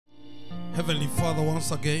Heavenly Father,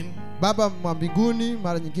 once again, Baba wa mbinguni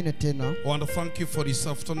mara nyingine tena, I want to thank you for this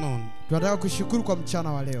afternoon. tunataka kushukuru kwa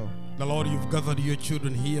mchana wa leo. The Lord, you've gathered your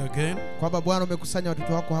children here again. Kwamba Bwana umekusanya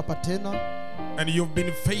watoto wako hapa tena. And you've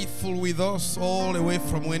been faithful with us all the way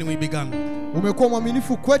from when we began. Umekuwa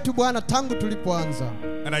mwaminifu kwetu Bwana tangu tulipoanza.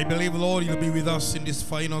 And I believe, Lord, you'll be with us in this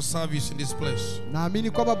final service in this place.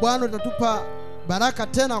 Naamini kwamba Bwana utatupa baraka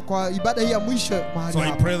tena kwa ibada hii ya mwisho mahali hapa.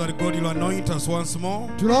 So I pray that God will anoint us once more.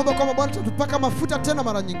 Tunaomba kwamba Bwana utatupaka mafuta tena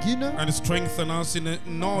mara nyingine. And strengthen us in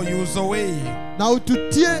no user way. Na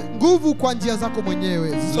ututie nguvu kwa njia zako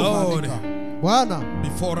mwenyewe zisizofahamika. Bwana,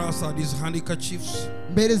 before us are these handkerchiefs.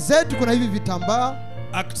 Mbele zetu kuna hivi vitambaa.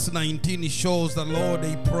 Acts 19 shows that, Lord,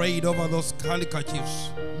 they prayed over those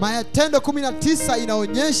handkerchiefs. Matendo 19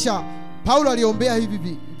 inaonyesha Paulo aliombea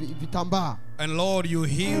hivi vitambaa. And Lord, you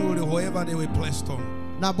healed whoever they were placed on.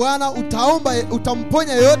 Na Bwana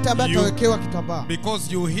utamponya yote ambaye atawekewa kitambaa.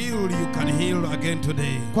 Because you healed, you can heal again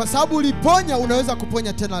today. Kwa sababu uliponya unaweza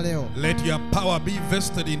kuponya tena leo. Let your power be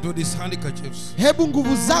vested into these handkerchiefs. Hebu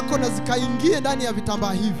nguvu zako na zikaingie ndani ya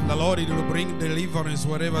vitambaa hivi. The Lord will bring deliverance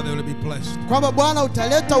wherever they will be placed. Kwamba Bwana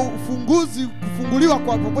utaleta ufunguzi, kufunguliwa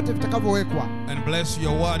kwa popote vitakavyowekwa. And bless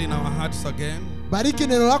your word in our hearts again. Bariki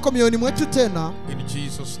neno lako mioyoni mwetu tena. In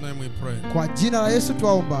Jesus' name we pray. Kwa jina la Yesu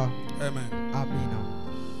tuomba. Amen. Amina.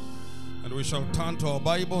 And we shall turn to our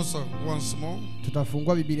Bibles once more.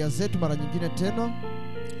 Tutafungua Biblia zetu mara nyingine tena.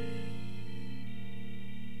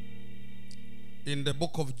 In the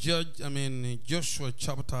book of Joshua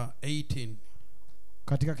chapter 18.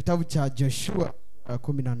 Katika kitabu cha Joshua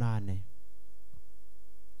 18.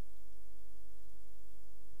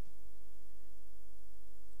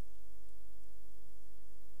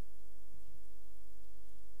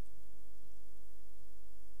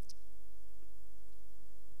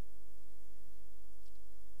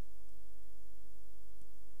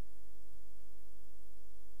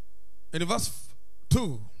 In verse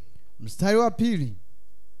 2, mstari wa pili,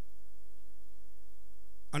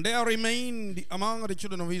 and there remained among the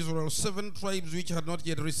children of Israel 7 tribes which had not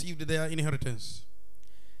yet received their inheritance.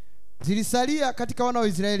 Zilisalia katika wana wa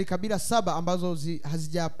Israeli kabila 7 ambazo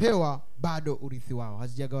hazijapewa bado urithi wao,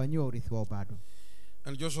 hazijagawanywa urithi wao bado.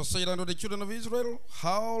 And Joshua said unto the children of Israel,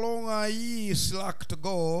 how long are ye slack to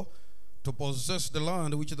go to possess the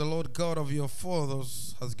land which the Lord God of your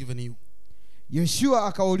fathers has given you? Yoshua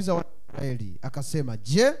akawauliza wana wa Israeli akasema,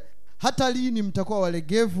 je, hata lini mtakuwa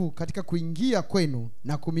walegevu katika kuingia kwenu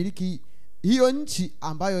na kumiliki hiyo nchi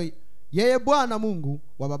ambayo yeye Bwana Mungu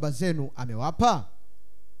wa baba zenu amewapa?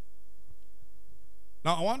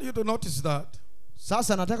 Now I want you to notice that.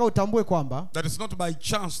 Sasa nataka utambue kwamba that it's not by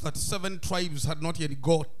chance that 7 tribes had not yet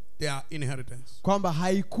got their inheritance. Kwamba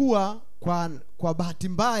haikuwa kwa bahati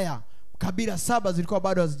mbaya kabila 7 zilikuwa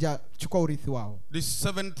bado hazijachukua urithi wao. These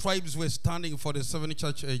 7 tribes were standing for the 7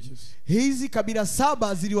 church ages. Hizi kabila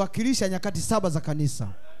 7 ziliwakilisha nyakati 7 za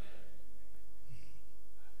kanisa.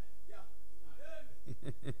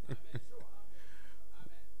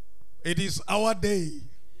 It is our day.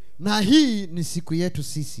 Na hii ni siku yetu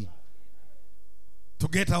sisi. To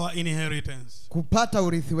get our inheritance. Kupata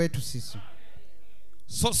urithi wetu sisi.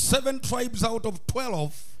 So 7 tribes out of 12.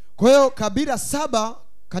 Kwa hiyo kabila 7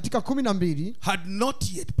 katika 12 had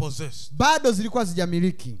not yet possessed. Bado zilikuwa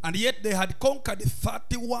zijamiliki. And yet they had conquered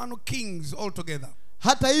 31 kings altogether.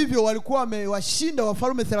 Hata hivyo walikuwa wamewashinda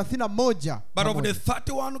wafalme 31. But of the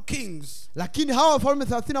 31 kings, lakini hawa wafalme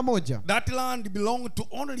 31, that land belonged to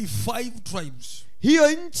only 5 tribes.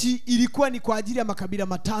 Hiyo nchi ilikuwa ni kwa ajili ya makabila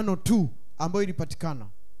 5 tu ambayo ilipatikana.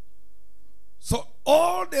 So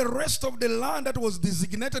all the rest of the land that was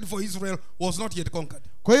designated for Israel was not yet conquered.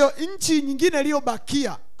 Kwa hiyo nchi nyingine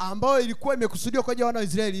iliyobakia ambayo ilikuwa imekusudiwa kwa ajili ya wana wa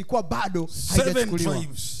Israeli ilikuwa bado haijachukuliwa. 7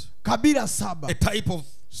 tribes. Kabila 7. A type of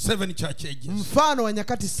 7 church ages. Mfano wa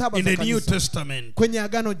nyakati 7 za kanisa. In the New Testament. Kwenye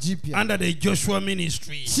agano jipya. Under the Joshua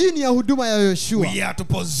ministry. Chini ya huduma ya Yoshua. We are to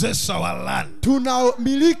possess our land.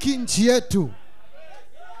 Tunamiliki nchi yetu.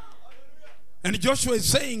 And Joshua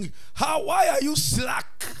is saying, why are you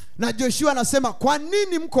slack? Na Joshua anasema, kwa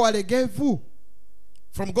nini mko walegevu?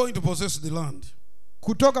 From going to possess the land.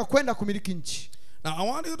 Kutoka kwenda kumiliki nchi. Now I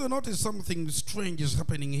want you to notice something strange is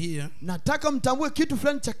happening here. Nataka mtambue kitu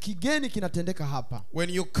fulani cha kigeni kinatendeka hapa. When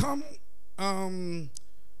you come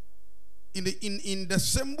in the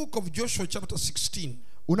same book of Joshua chapter 16.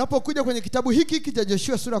 Unapokuja kwenye kitabu hiki cha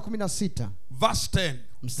Joshua sura 16. Verse 10.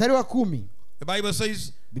 Mstari wa 10. The Bible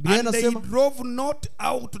says, and they drove not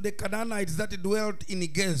out the Canaanites that dwelt in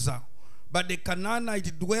Gaza, but the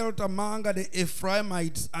Canaanites dwelt among the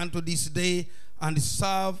Ephraimites unto this day, and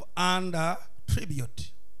serve under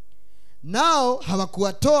tribute. Nao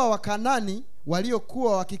hawakuwatoa Wakanani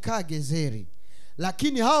waliokuwa wakikaa Gezeri.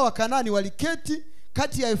 Lakini hao Wakanani waliketi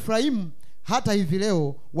kati ya Efraimu hata hivi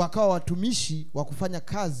leo, wakawa watumishi wa kufanya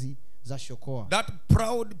kazi za shokoa. That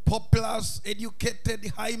proud, populous,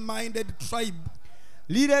 educated, high-minded tribe,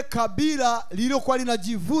 lile kabila lililokuwa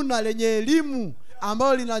linajivuna, lenye elimu,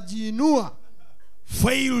 ambalo linajiinua,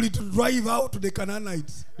 failed to drive out the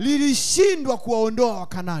Canaanites. lilishindwa kuwaondoa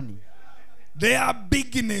Wakanani. Their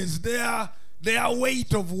bigness, their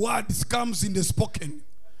weight of words comes in the spoken.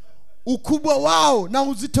 Ukubwa wao na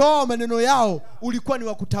uzito wao maneno yao ulikuwa ni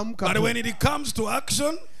wa kutamka. But when it comes to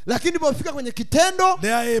action, lakini ilipofika kwenye kitendo,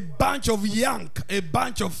 they are a bunch of a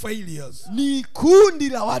bunch of failures. Ni kundi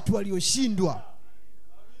la watu walioshindwa.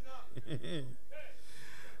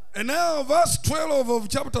 And now verse 12 of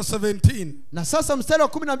chapter 17. Na sasa mstari wa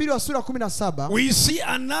 12 wa sura 17. We see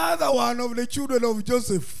another one of the children of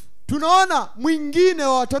Joseph. Tunaona mwingine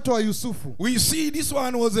wa watoto wa Yusufu. We see this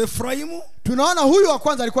one was Ephraim. Tunaona huyu wa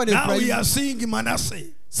kwanza alikuwa ni Ephraim. Now we are seeing Manasseh.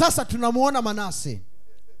 Sasa tunamuona Manasseh.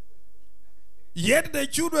 Yet the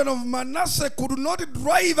children of Manasseh could not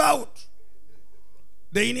drive out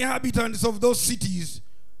the inhabitants of those cities,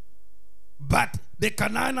 but the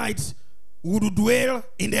Canaanites would dwell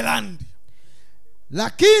in the land.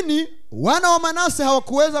 Lakini wana wa Manasseh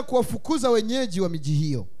hawakuweza kuwafukuza wenyeji wa miji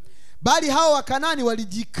hiyo, bali hao Wakanani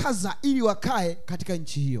walijikaza ili wakae katika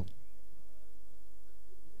nchi hiyo.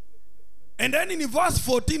 And then in verse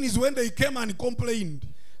 14 is when they came and complained.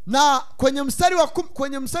 Na kwenye mstari wa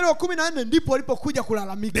 14 ndipo walipokuja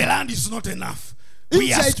kulalamika. The land is not enough.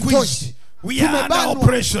 We are squeezed. We are under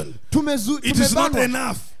oppression. It is not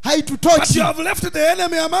enough. Haitutoshi. But you have left the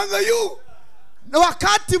enemy among you. Na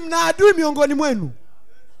wakati mna adui miongoni mwenu.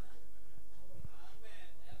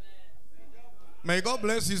 May God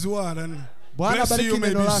bless his word and Bwana bless you.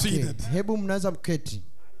 May be seated. Hebu mnaweza mketi.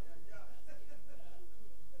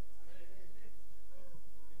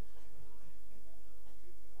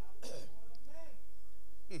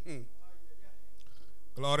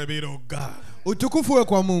 Glory be to God. Utukufu we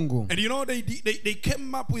kwa Mungu. And you know they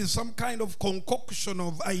came up with some kind of concoction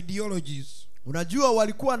of ideologies. Unajua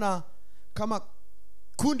walikuwa na kama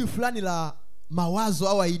kundi fulani la mawazo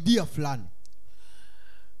au idea fulani.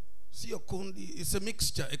 See, a kundi is a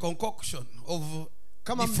mixture, a concoction of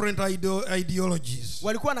different ideologies.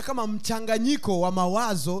 Walikuwa na kama mchanganyiko wa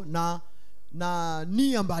mawazo na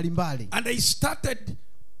nia mbalimbali. And they started,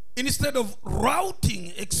 instead of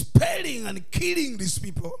routing, expelling and killing these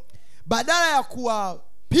people, badala ya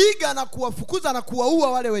kuwapiga na kuwafukuza na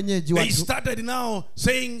kuwaua wale wenyeji watu, they started now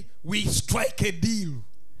saying we strike a deal.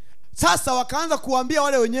 Sasa wakaanza kuambia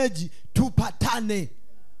wale wenyeji tupatane.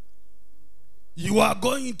 You are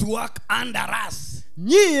going to work under us.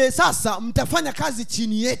 Nyie sasa mtafanya kazi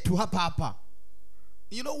chini yetu hapa hapa.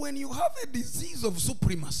 You know, when you have a disease of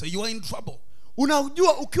supremacy, you are in trouble.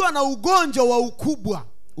 Unajua ukiwa na ugonjwa wa ukubwa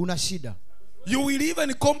una shida. You will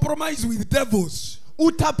even compromise with devils.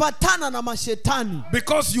 Utapatana na mashetani.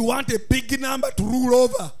 Because you want a big number to rule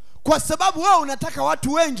over. Kwa sababu wewe unataka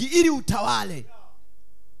watu wengi ili utawale.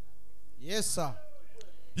 Yes sir.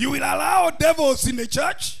 You will allow devils in the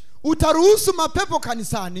church. Utaruhusu mapepo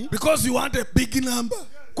kanisani. Because you want a big number.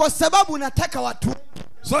 Kwa sababu unataka watu.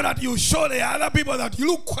 So that you show the other people that you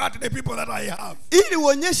look at the people that I have. Ili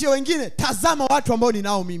uonyeshe wengine tazama watu ambao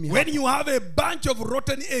ninao mimi. When you have a bunch of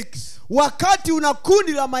rotten eggs. Wakati una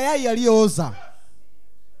kundi la mayai yaliyooza.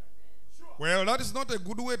 Well, that is not a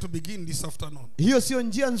good way to begin this afternoon. Hiyo sio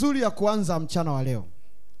njia nzuri ya kuanza mchana wa leo.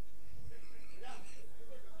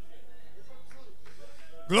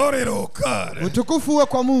 Glory to God. Utukufu uwe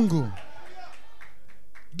kwa Mungu.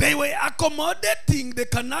 They were accommodating the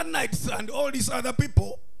Canaanites and all these other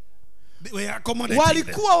people. They were accommodating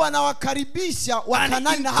walikuwa wanawakaribisha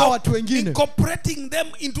Wakanani na hawa watu wengine, incorporating them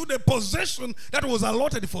into the possession that was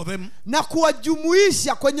allotted for them, na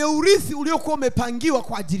kuwajumuisha kwenye urithi uliokuwa umepangiwa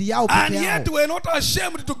kwa ajili yao pekee yao. And yet were not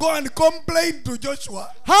ashamed to go and complain to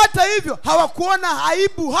Joshua. Hata hivyo hawakuona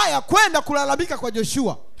aibu haya kwenda kulalamika kwa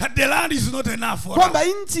Joshua that the land is not enough for kwamba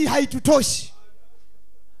nchi haitutoshi.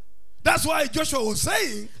 That's why Joshua was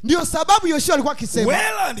saying, ndio sababu Yoshua alikuwa akisema,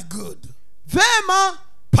 well and good, vema,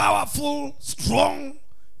 powerful, strong,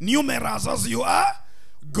 numerous as you are,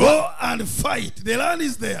 go and fight. The land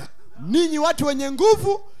is there. Ninyi watu wenye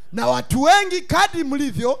nguvu na watu wengi kadri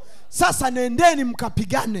mlivyo, sasa nendeni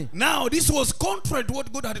mkapigane. Now this was contrary to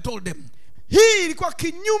what God had told them. Hii ilikuwa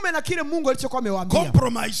kinyume na kile Mungu alichokuwa amewaambia.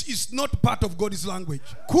 Compromise is not part of God's language.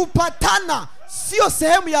 Kupatana sio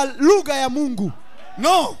sehemu ya lugha ya Mungu.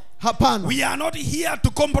 No. Hapana. We are not here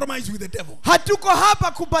to compromise with the devil. Hatuko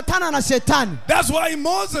hapa kupatana na shetani. That's why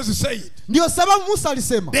Moses said, ndio sababu Musa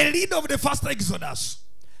alisema, the leader of the first Exodus,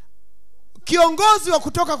 kiongozi wa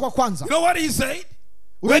kutoka kwa kwanza. You know what he said?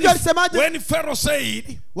 When Pharaoh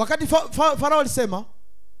said, wakati Farao alisema,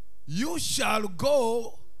 you shall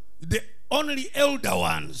go the only elder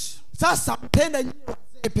ones. Sasa mtenda nyinyi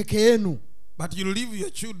wazee peke yenu. But you leave your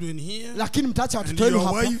children here, lakini mtaacha watoto wenu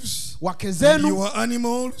hapa, wake zenu, your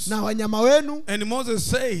animals, na wanyama wenu. And Moses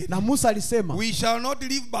said, na Musa alisema, we shall not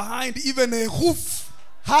leave behind even a hoof.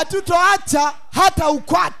 Hatutoacha hata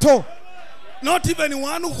ukwato. Not even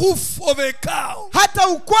one hoof of a cow. Hata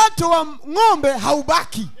ukwato wa ng'ombe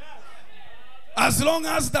haubaki. As long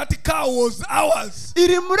as that cow was ours.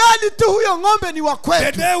 Ili mradi tu huyo ng'ombe ni wa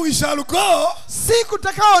kwetu. The day we shall go, siku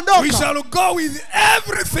tutakaoondoka, we shall go with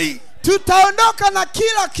everything. Tutaondoka na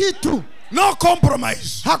kila kitu. No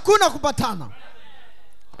compromise. Hakuna kupatana.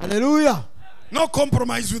 Hallelujah. No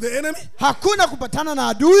compromise with the enemy. Hakuna kupatana na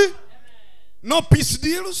adui. No peace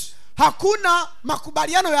deals. Hakuna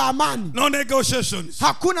makubaliano ya amani. No negotiations.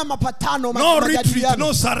 Hakuna mapatano, no retreat,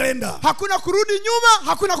 no surrender. Hakuna kurudi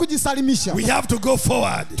nyuma, hakuna kujisalimisha. We have to go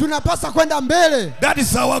forward. Tunapaswa kwenda mbele. That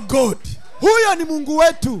is our God. Huyo ni Mungu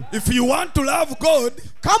wetu. If you want to love God,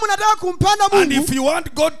 kama unataka kumpenda Mungu, and if you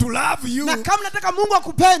want God to love you, na kama unataka Mungu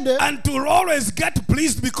akupende, and to always get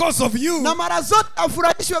pleased because of you, na mara zote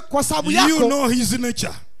afurahishwe kwa sababu yako, you know his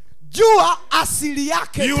nature. Jua asili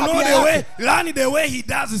yake, you know the way, learn the way he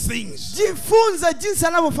does things. Jifunze jinsi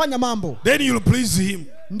anavyofanya mambo. Then you'll please him.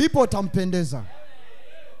 Ndipo utampendeza.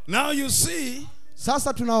 Now you see,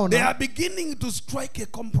 sasa tunaona they are beginning to strike a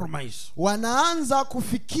compromise. Wanaanza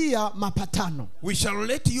kufikia mapatano. We shall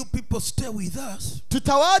let you people stay with us.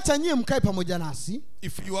 Tutawaacha nyie mkae pamoja nasi.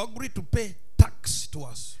 If you agree to pay tax to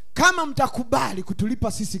us. Kama mtakubali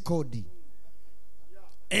kutulipa sisi kodi.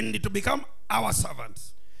 And to become our servants.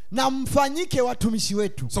 Na mfanyike watumishi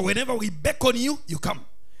wetu. So whenever we beckon you, you come.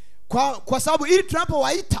 Kwa sababu ili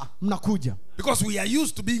tunapowaita mnakuja. Because we are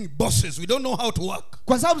used to being bosses. We don't know how to work.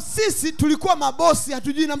 Kwa sababu sisi tulikuwa mabosi,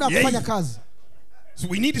 hatujui namna ya kufanya kazi. So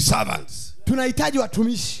we need servants. Tunahitaji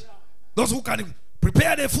watumishi. Those who can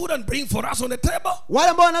prepare the food and bring for us on the table. Wale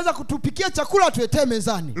ambao wanaweza kutupikia chakula watuletee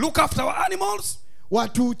mezani. Look after our animals.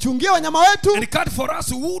 Watuchungie wanyama wetu. And cut for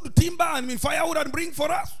us wood, timber and firewood and bring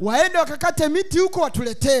for us. Waende wakakate miti huko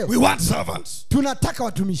watuletee. We want servants. Tunataka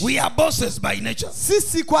watumishi. We are bosses by nature.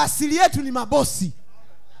 Sisi kwa asili yetu ni mabosi.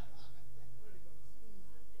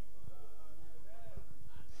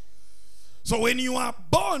 So when you are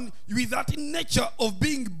born with that nature of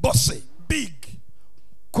being bossy, big.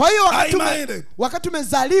 Kwa hiyo wakati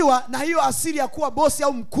umezaliwa na hiyo asili ya kuwa bosi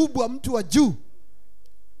au mkubwa, mtu wa juu.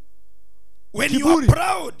 When you are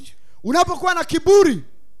proud, unapokuwa na kiburi,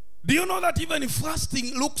 do you know that even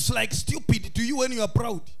fasting looks like stupid to you when you are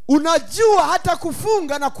proud? Unajua hata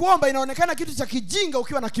kufunga na kuomba inaonekana kitu cha kijinga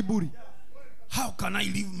ukiwa na kiburi. How can I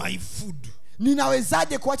leave my food?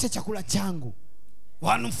 Ninawezaje kuacha chakula changu?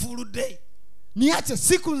 One full day. Niache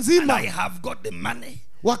siku nzima. And I have got the money.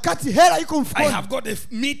 Wakati hela iko mfukoni. I have got the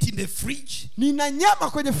meat in the fridge. Nina nyama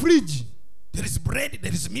kwenye fridge. There is bread,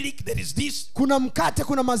 there is milk, there is this. Kuna mkate,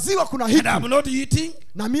 kuna maziwa, kuna hiki. And I'm not eating.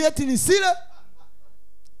 Na mimi eti nisile.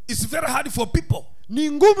 It's very hard for people.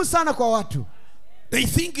 Ni ngumu sana kwa watu. They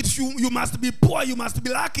think you must be poor, you must be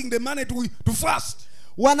lacking the money to fast.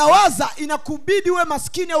 Wanawaza inakubidi uwe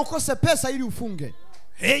maskini au ukose pesa ili ufunge.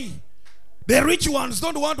 Hey, the rich ones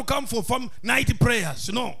don't want to come for night prayers,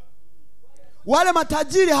 no. Wale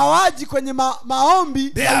matajiri hawaji kwenye maombi.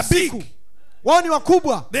 They are big. Wao ni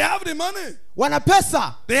wakubwa. They have the money. Wana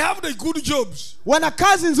pesa. They have the good jobs. Wana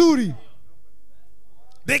kazi nzuri.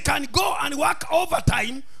 They can go and work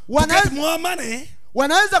overtime to get more money.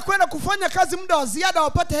 Wanaweza kwenda kufanya kazi muda wa ziada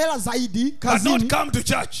wapate hela zaidi kazini. But not come to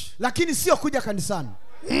church. Lakini sio kuja kanisani.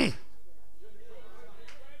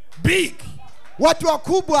 Big. Watu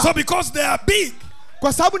wakubwa. So because they are big,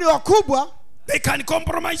 kwa sababu ni wakubwa, they can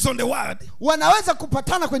compromise on the word. Wanaweza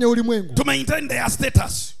kupatana kwenye ulimwengu. To maintain their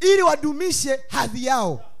status. Ili wadumishe hadhi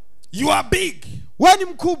yao. You are big. Wewe ni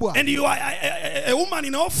mkubwa. And you are a woman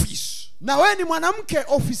in office. Na wewe ni mwanamke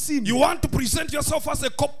ofisini. You want to present yourself as a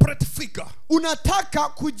corporate figure. Unataka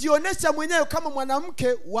kujionesha mwenyewe kama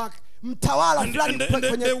mwanamke wa mtawala fulani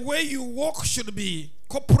kwenye. The way you walk should be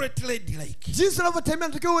corporate lady like. Jinsi unavyotembea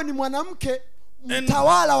unatakiwa uwe ni mwanamke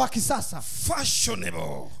mtawala wa kisasa.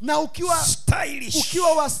 Fashionable. Na ukiwa stylish.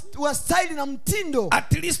 Ukiwa wa style na mtindo.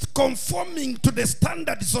 At least conforming to the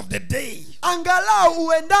standards of the day. Angalau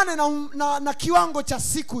uendane na kiwango cha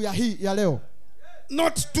siku ya leo.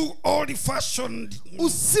 not too old-fashioned.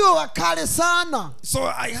 Usiwe wa kale sana. So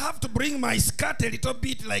I have to bring my skirt a little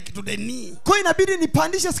bit like to the knee. Kwa inabidi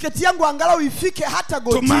nipandishe sketi yangu angalau ifike hata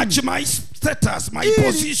gotini. To match my status, my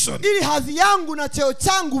position. Ili hadhi yangu na cheo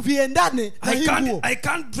changu viendane na hii nguo. I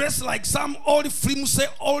can't dress like some old flimsy,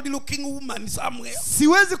 old-looking woman somewhere.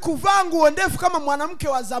 Siwezi kuvaa nguo ndefu kama mwanamke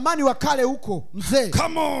wa zamani wa kale huko, mzee.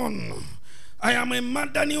 Come on. I am a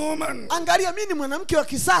modern woman. Angalia mimi ni mwanamke wa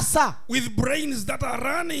kisasa. With brains that are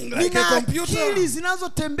running like a computer. Akili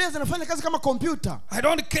zinazotembea zinafanya kazi kama computer. I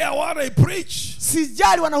don't care what I preach.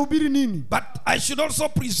 Sijali wanahubiri nini. But I should also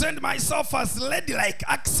present myself as ladylike,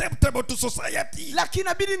 acceptable to society. Lakini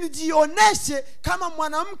inabidi nijioneshe kama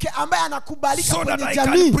mwanamke ambaye anakubalika kwenye jamii. So that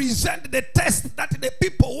I can present the taste that the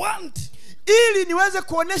people want. Ili niweze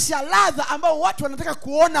kuonesha ladha ambao watu wanataka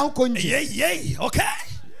kuona huko nje. Okay?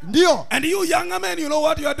 Ndio. And you younger men, you know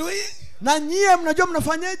what you are doing? Na nyie mnajua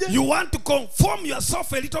mnafanyaje? You want to conform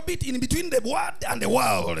yourself a little bit in between the word and the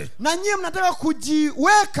world. Na nyie mnataka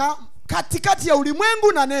kujiweka katikati ya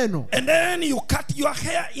ulimwengu na neno. And then you cut your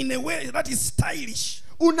hair in a way that is stylish.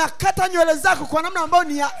 Unakata nywele zako kwa namna ambayo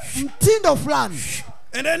ni ya mtindo fulani.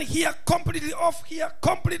 And then here completely off, here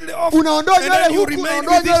completely off. Unaondoa nywele huku,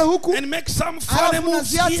 unaondoa nywele huku. And make some funny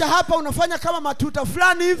moves. Unaziacha hapa unafanya kama matuta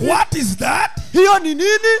fulani hivi. What is that? Hiyo ni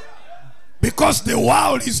nini? Because the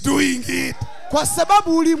world is doing it. Kwa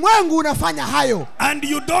sababu ulimwengu unafanya hayo. And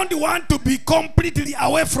you don't want to be completely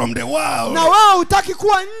away from the world. Na wewe hutaki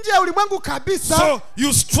kuwa nje ya ulimwengu kabisa. So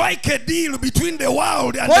you strike a deal between the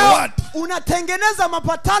world and the word. Unatengeneza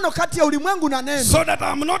mapatano kati ya ulimwengu na neno. So that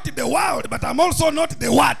I'm not the world, but I'm also not the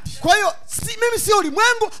word. Kwa hiyo mimi sio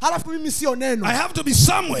ulimwengu, halafu mimi sio neno. I have to be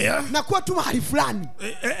somewhere. Na kuwa tu mahali fulani.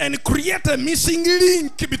 And create a missing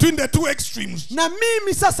link between the two extremes. Na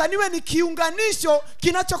mimi sasa niwe ni kiunganisho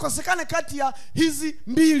kinachokosekana kati ya hizi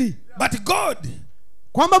mbili. But God,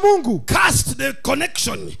 kwamba Mungu cast the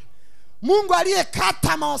connection. Mungu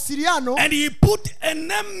aliyekata mawasiliano, and he put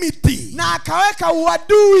enmity, na akaweka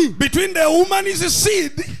uadui between the woman's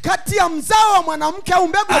seed kati ya mzao wa mwanamke au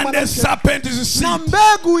mbegu ya and the serpent's seed. Na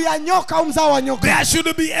mbegu ya nyoka au mzao wa nyoka. There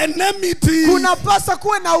should be enmity. Kunapaswa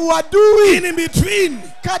kuwe na uadui in between.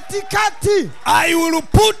 Katikati. I will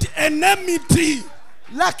put enmity.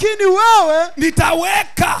 Lakini wewe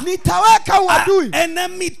nitaweka uadui.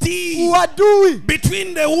 Enmity. Uadui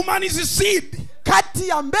between the woman's seed, kati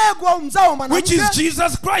ya mbegu au mzao wa mwanamke, which is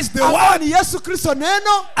Jesus Christ the word, ni Yesu Kristo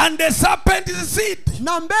neno, and the serpent's seed,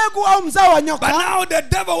 na mbegu au mzao wa nyoka. But now the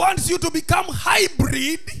devil wants you to become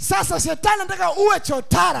hybrid. Sasa shetani anataka uwe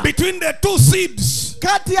chotara between the two seeds,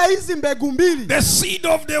 kati ya hizi mbegu mbili, the seed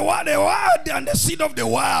of the word and the seed of the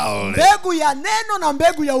world. Mbegu ya neno na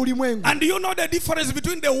mbegu ya ulimwengu. And you know the difference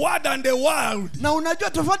between the word and the world? Na unajua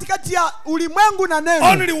tofauti kati ya ulimwengu na neno?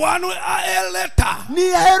 Only one letter. Ni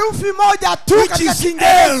herufi moja tu katika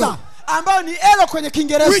Kiingereza, ambayo ni elo kwenye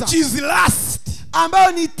Kiingereza, which is lust,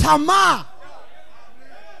 ambayo ni tamaa.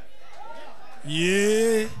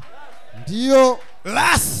 Yeah. Ndio.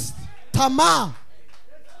 Lust. Tamaa.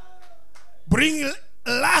 Bring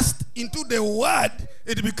lust into the word,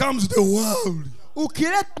 it becomes the world.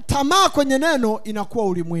 Ukileta tamaa kwenye neno inakuwa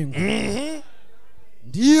ulimwengu.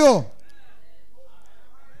 Ndio.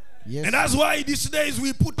 Yes. And that's why these days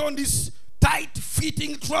we put on these tight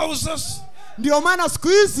fitting trousers. Ndio maana siku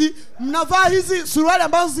hizi mnavaa hizi suruali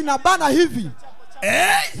ambazo zinabana hivi.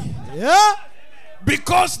 Yeah.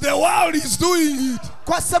 Because the world is doing it.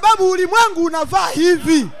 Kwa sababu ulimwengu unavaa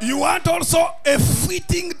hivi. You want also a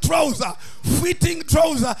fitting trouser. Fitting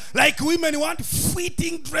trouser, like women want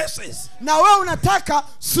fitting dresses. Na wewe unataka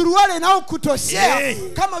suruali inayokutoshea,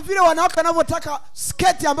 kama vile wanawake wanavyotaka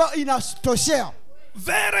sketi ambayo inatoshea.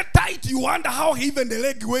 Very tight, you wonder how even the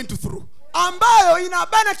leg went through. Ambayo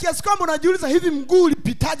inabana kiasi kwamba unajiuliza hivi mguu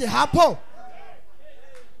ulipitaje hapo?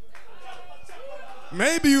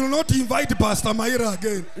 Maybe you will not invite Pastor Mairah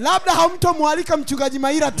again. Labda hamtomwalika mchungaji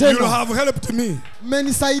Mairah tena. You have helped me.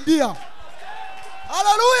 Mmenisaidia.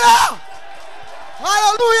 Hallelujah!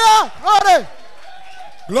 Hallelujah! Glory!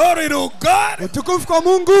 Glory to God. Utukufu kwa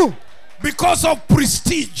Mungu. Because of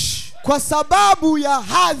prestige. Kwa sababu ya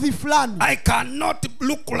hadhi fulani. I cannot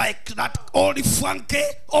look like that old funky,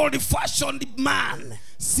 old fashioned man.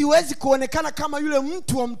 Siwezi kuonekana kama yule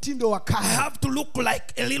mtu wa mtindo wa kale. I have to look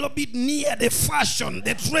like a little bit near the fashion,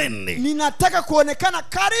 the trend. Ninataka kuonekana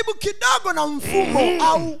karibu kidogo na mfumo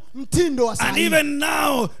au mtindo wa sasa. And even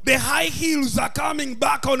now the high heels are coming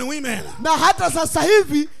back on women. Na hata sasa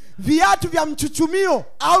hivi viatu vya mchuchumio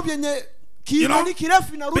au vyenye kiimani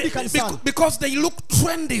kirefu vinarudi kanisani. Because they look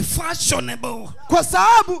trendy, fashionable. Kwa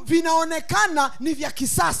sababu vinaonekana ni vya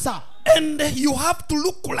kisasa. And you have to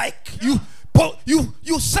look like you.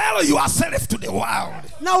 you sell yourself to the world.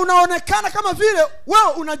 Na unaonekana kama vile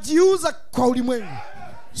wewe unajiuza kwa ulimwengu.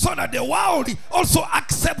 So that the world also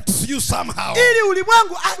accepts you somehow. Ili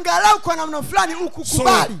ulimwengu angalau kwa namna fulani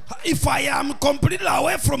ukukubali. So if I am completely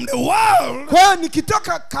away from the world, kwa hiyo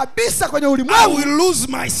nikitoka kabisa kwenye I ulimwengu, will lose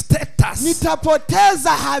my status.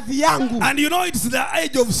 Nitapoteza hadhi yangu. And you know it's the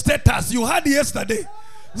age of status. You heard yesterday.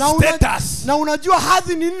 Status. Na unajua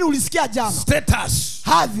hadhi ni nini? Ulisikia jana. Status.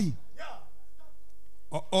 Hadhi.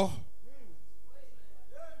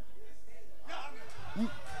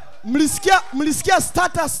 Mlisikia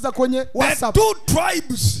status za kwenye WhatsApp. The two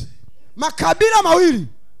tribes, makabila mawili,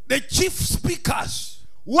 the chief speakers,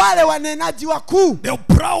 wale wanenaji wakuu, the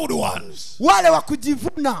proud ones, wale wa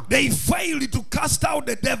kujivuna, they failed to cast out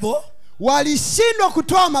the devil, walishindwa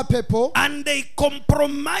kutoa mapepo, and they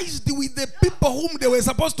compromised with the people whom they were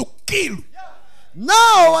supposed to kill.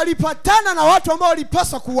 Nao walipatana na watu ambao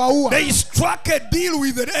walipaswa kuwaua. They struck a deal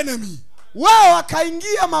with the enemy. Wao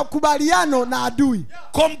wakaingia makubaliano na adui,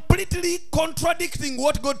 completely contradicting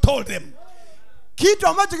what God told them. Kitu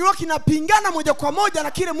ambacho kilikuwa kinapingana moja kwa moja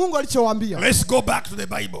na kile Mungu alichowaambia. Let's go back to the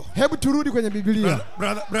Bible. Hebu turudi kwenye Biblia.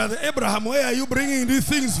 Brother Abraham, where are you bringing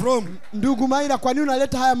these things from? Ndugu Mairah, kwa nini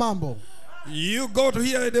unaleta haya mambo? You go to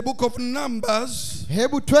here in the book of Numbers.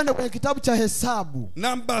 Hebu twende kwenye kitabu cha Hesabu.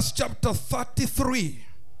 Numbers chapter 33.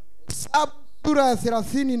 Hesabu sura ya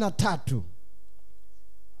 33.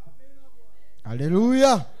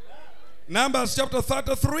 Hallelujah. Numbers chapter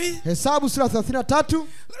 33. Hesabu sura 33.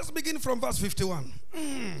 Let's begin from verse 51.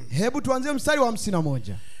 Hebu tuanzie mstari wa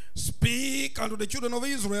 51. Speak unto the children of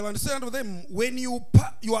Israel and say unto them, when you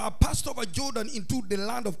are passed over Jordan into the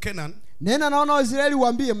land of Canaan. Nena na wana wa Israeli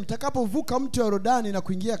waambie, mtakapovuka mto Yordani na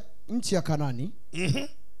kuingia nchi ya Kanani.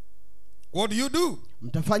 What do you do?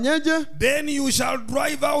 Mtafanyeje? Then you shall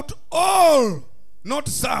drive out all, not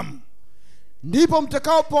some. Ndipo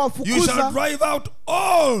mtakapowafukuza. You shall drive out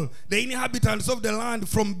all the inhabitants of the land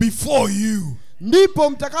from before you. Ndipo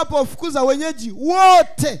mtakapowafukuza wenyeji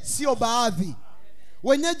wote, sio baadhi.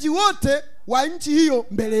 Wenyeji wote wa nchi hiyo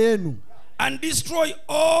mbele yenu. And destroy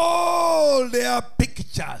all their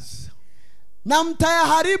pictures. Na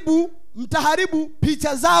mtaharibu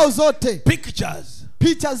picha zao zote. Pictures.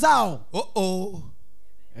 Picha zao.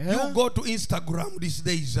 You go to Instagram these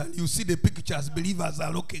days and you see the pictures believers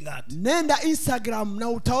are looking at. Nenda Instagram na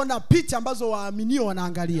utaona picha ambazo waaminio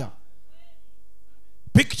wanaangalia.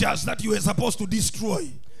 Pictures that you were supposed to destroy.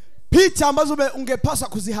 Picha ambazo ungepaswa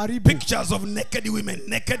kuziharibu. Pictures of naked women,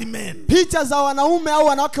 naked men. Picha za wanaume au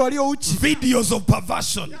wanawake walio uchi. Videos of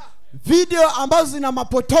perversion. Video ambazo zina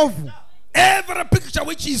mapotovu. Every picture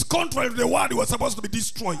which is contrary to the word was supposed to be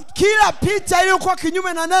destroyed. Kila picha iliyokuwa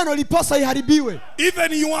kinyume na neno ilipaswa iharibiwe.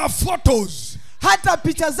 Even your photos. Hata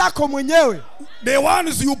picha zako mwenyewe. The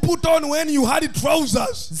ones you put on when you had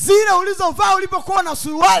trousers. Zile ulizovaa ulipokuwa na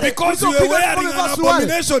suruali. Because you were wearing an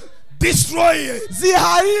abomination. Destroy it.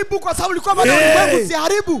 Ziharibu kwa sababu ulikuwa bado ulimwengu,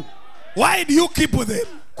 ziharibu. Why do you keep them?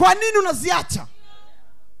 Kwa nini unaziacha?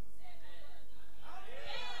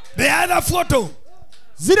 The other photo.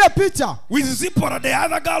 Zile picha. With Zipporah, the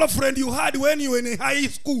other girlfriend you had when you were in high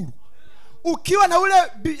school. Ukiwa na ule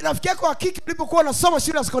rafiki yako wa kike ulipokuwa unasoma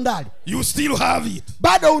shule ya sekondari. You still have it.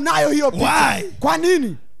 Bado unayo hiyo picha. Why? Kwa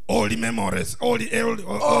nini? Old memories.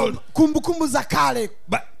 Old. Kumbukumbu za kale.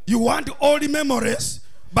 But you want old memories,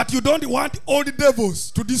 but you don't want old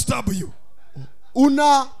devils to disturb you.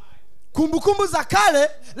 Una kumbukumbu za kale,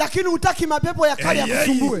 lakini hutaki mapepo ya kale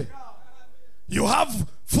yakusumbue. You have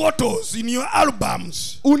photos in your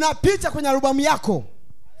albums. Una picha kwenye albamu yako.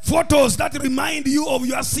 Photos that remind you of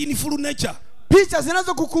your sinful nature. Picha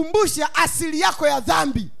zinazokukumbusha asili yako ya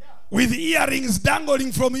dhambi. With earrings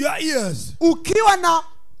dangling from your ears. Ukiwa na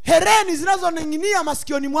hereni zinazoning'inia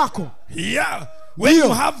masikioni mwako. Yeah. When you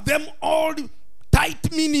have them all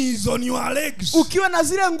tight minis on your legs. Ukiwa na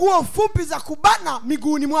zile nguo fupi za kubana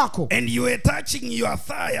miguuni mwako. And you were touching your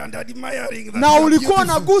thigh and admiring that. Na ulikuwa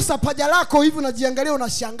unagusa paja lako hivi unajiangalia,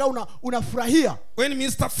 unashangaa, unafurahia. When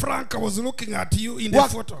Mr. Frank was looking at you in the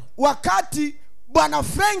photo. Wakati Bwana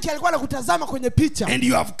Frank alikuwa anakutazama kwenye picha. And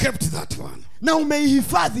you have kept that one. Na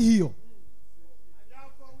umeihifadhi hiyo.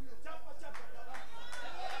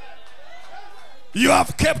 You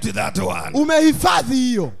have kept that one. Umehifadhi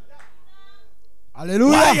hiyo.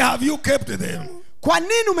 Hallelujah. Why have you kept them? Kwa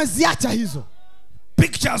nini umeziacha hizo?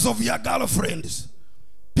 Pictures of your girlfriends.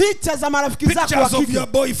 Picha za marafiki zako wa kike. Pictures of your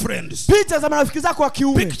boyfriends. Picha za marafiki zako wa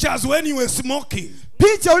kiume. Pictures when you were smoking.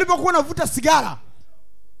 Picha ulipokuwa unavuta sigara.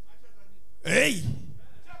 Hey.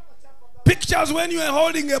 Pictures when you were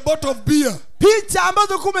holding a bottle of beer. Picha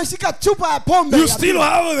ambazo umeshika chupa ya pombe. You still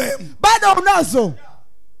have them. Bado unazo.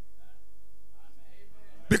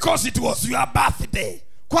 Because it was your birthday.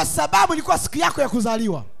 Kwa sababu ilikuwa siku yako ya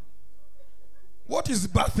kuzaliwa. What is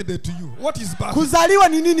birthday to you? What is birthday? Kuzaliwa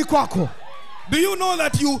ni nini kwako? Do you know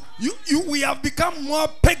that we have become more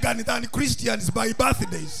pagan than Christians by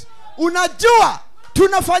birthdays? Unajua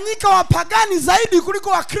tunafanyika wapagani zaidi kuliko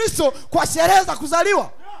Wakristo kwa sherehe za kuzaliwa.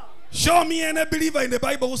 Show me any believer in the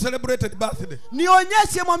Bible who celebrated birthday.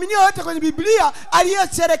 Nionyeshe mwaminio yote kwenye Biblia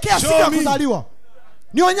aliyesherehekea siku ya kuzaliwa.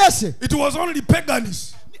 Nionyeshe. It was only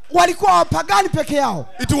pagans. Walikuwa wapagani peke yao.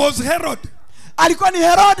 It was Herod. Alikuwa ni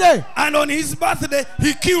Herode. And on his birthday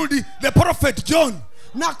he killed the prophet John.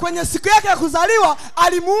 Na kwenye siku yake ya kuzaliwa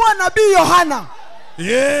alimuua nabii Yohana.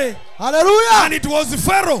 Yeah. Hallelujah. And it was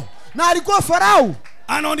Pharaoh. Na alikuwa Farao.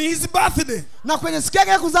 And on his birthday, na kwenye siku yake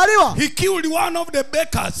ya kuzaliwa, he killed one of the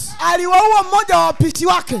bakers. Aliwaua mmoja wa wapishi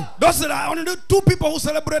wake. Those are only two people who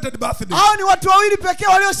celebrated birthday. Hao ni watu wawili pekee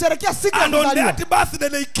waliosherehekea siku ya kuzaliwa. And on that birthday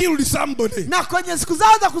they killed somebody. Na kwenye siku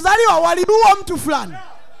zao za kuzaliwa waliua mtu fulani.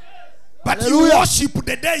 But Hallelujah. You worship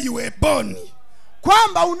the day you were born.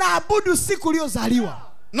 Kwamba unaabudu siku uliyozaliwa.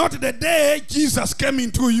 Not the day Jesus came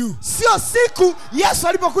into you. Sio siku Yesu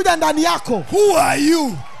alipokuja ndani yako. Who are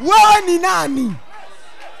you? Wewe ni nani?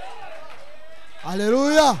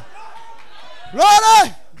 Hallelujah.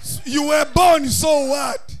 Glory. You were born, so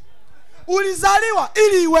what? Ulizaliwa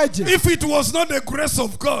ili iweje? If it was not the grace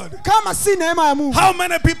of God. Kama si neema ya Mungu. How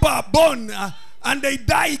many people are born and they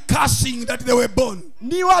die cursing that they were born?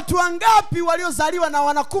 Ni watu wangapi waliozaliwa na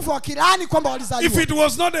wanakufa wakilaani kwamba walizaliwa? If it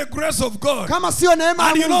was not the grace of God. Kama sio neema ya Mungu.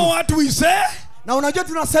 And you know what we say? Na unajua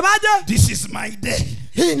tunasemaje? This is my day.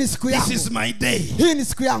 Hii ni siku yangu. This is my day. Hii ni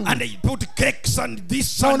siku yangu. And they put cakes and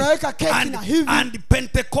this and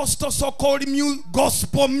Pentecostal so-called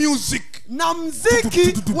gospel music. Na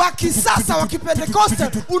muziki wa kisasa wa Kipentekoste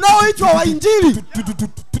unaoitwa wa Injili.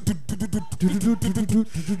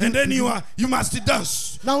 And then you must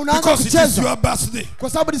dance. Na unaanza because kucheza. It is your birthday. Kwa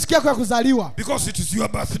sababu ni siku yako ya kuzaliwa. Because it is your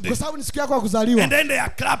birthday. Kwa sababu ni siku yako ya kuzaliwa. And then they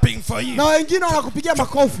are clapping for you. Na wengine wanakupigia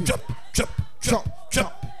makofi. Chop, chop, chop,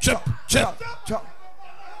 chop, chop, chop, chop.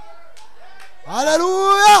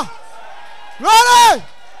 Hallelujah. Glory.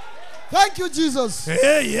 Thank you, Jesus.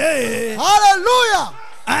 Hey. Hallelujah.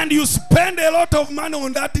 And you spend a lot of money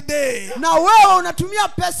on that day. Na wewe unatumia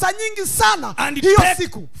pesa nyingi sana hiyo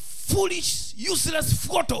siku. Foolish, useless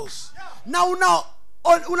photos. Na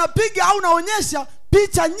unapiga au unaonyesha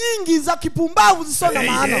picha nyingi za kipumbavu zisizo na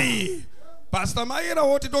maana. Pastor Mairah,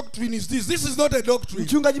 what doctrine is this? This is not a doctrine.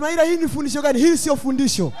 Mchungaji Mairah, hii ni fundisho gani? Hili sio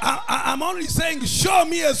fundisho. I'm only saying, show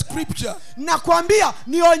me a scripture. Nakwambia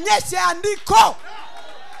nionyeshe andiko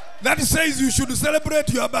that says you should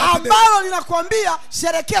celebrate your birthday. Ambalo linakwambia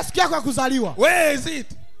sherekea siku yako ya kuzaliwa. Where is it?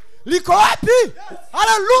 Liko wapi?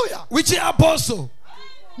 Hallelujah. Which apostle?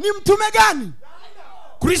 Ni mtume gani?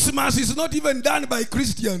 Christmas is not even done by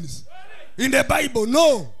Christians in the Bible.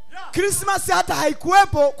 No. Christmas hata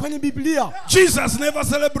haikuwepo kwenye Biblia. Jesus never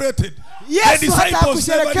celebrated. Yes, the disciples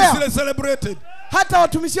never celebrated. Hata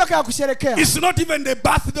watumishi wake hawakusherehekea. It's not even the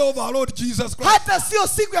birthday of our Lord Jesus Christ. Hata sio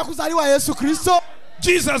siku ya kuzaliwa Yesu Kristo.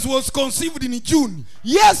 Jesus was conceived in June.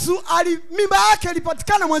 Yesu mimba yake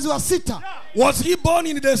ilipatikana mwezi wa 6. Was he born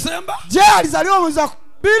in December? Je, alizaliwa mwezi wa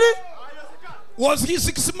 2? Was he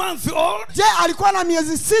 6 months old? Je, alikuwa na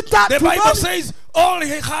miezi 6? The Bible says all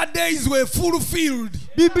her days were fulfilled.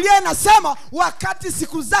 Biblia inasema wakati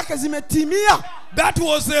siku zake zimetimia. That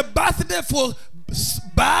was a birthday for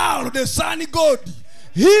Baal, the sun god.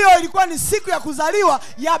 Hiyo ilikuwa ni siku ya kuzaliwa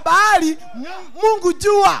ya Baali, Mungu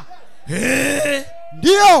jua.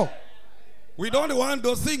 Ndio. We don't want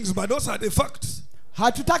those things, but those are the facts.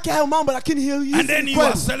 Hatutaki hayo mambo, lakini hiyo and then you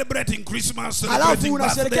are celebrating Christmas, celebrating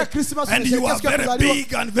birthday, and you are very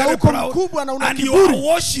big and very proud, and you are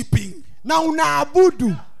worshiping na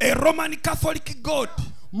unaabudu a Roman Catholic God.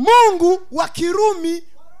 Mungu wa Kirumi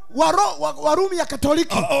wa Rumi ya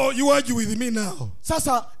Katoliki. You argue with me now.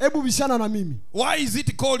 Sasa hebu bishana na mimi. Why is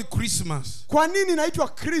it called Christmas? Kwa nini inaitwa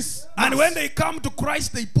Christmas? And when they come to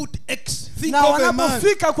Christ they put X. Think na of a man.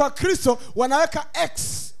 Wanapofika kwa Kristo wanaweka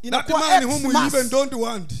X. Inakuwa X whom we even don't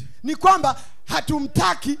want. Ni kwamba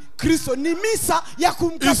hatumtaki Kristo. Ni misa ya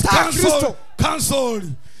kumkataa Kristo.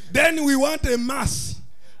 Cancelled. Then we want a mass.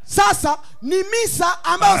 Sasa ni misa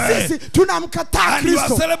ambayo sisi tunamkataa Kristo. And you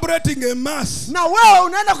are celebrating a mass. Na wewe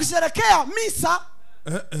unaenda kusherehekea misa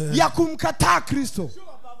ya kumkataa Kristo.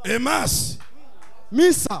 A mass.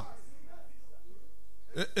 Misa.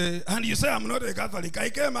 And you say I'm not a Catholic. I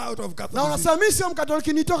came out of Catholicism. Na unasema mimi sio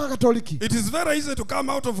Mkatoliki, nitoka Katoliki. It is very easy to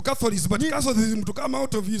come out of Catholicism, but Catholicism to come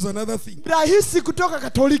out of is another thing. Rahisi kutoka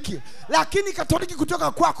Katoliki, lakini Katoliki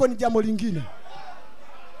kutoka kwako ni jambo lingine.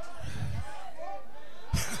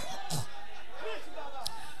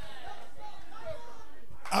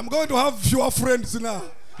 I'm going to have fewer friends now.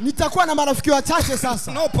 Nitakuwa na marafiki wachache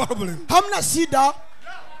sasa. No problem. Hamna shida.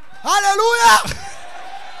 Hallelujah.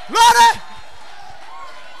 Glory.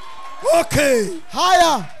 Okay.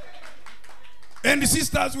 Haya. And the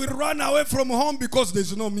sisters will run away from home because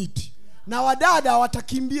there's no meat. Na wadada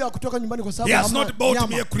watakimbia kutoka nyumbani kwa sababu He has not bought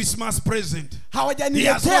me a Christmas present.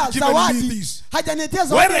 Hawajaniletea zawadi. Hajaniletea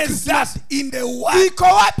zawadi. Where is that in the word? Iko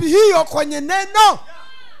wapi hiyo kwenye neno?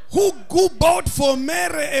 Who bought for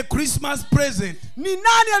Mary a Christmas present? Ni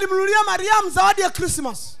nani alimnunulia Mariam zawadi ya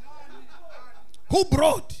Christmas? Who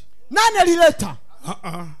brought? Nani alileta?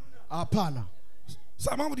 Hapana.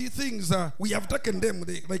 Some of the things we have taken them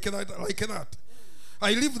like that.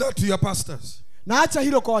 I leave that to your pastors. Naacha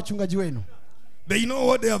hilo kwa wachungaji wenu. They know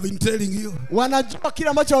what they have been telling you. Wanajua kile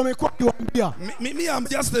ambacho wamekuwa wakiwaambia. Me, I'm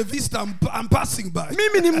just a visitor. I'm passing by.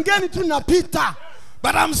 Mimi ni mgeni tu napita.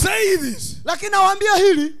 But I'm saying this. Lakini nawaambia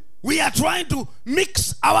hili. We are trying to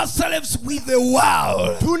mix ourselves with the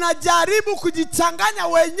world. Tunajaribu kujichanganya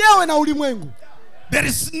wenyewe na ulimwengu. There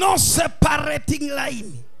is no separating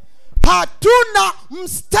line. Hatuna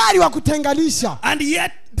mstari wa kutenganisha. And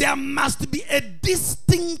yet there must be a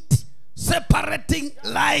distinct separating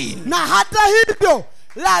line. Na hata hivyo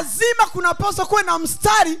lazima kunapaswa kuwe na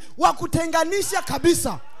mstari wa kutenganisha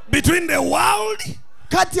kabisa. Between the world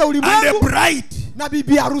kati ya ulimwengu and the bride. Na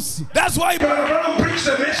bibi harusi. That's why Branham preached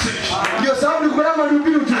the message. Ndio sababu Branham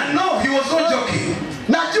alihubiri tu. And no, he was not joking.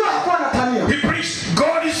 Najua hakuwa anatania. He preached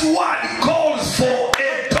God's word calls for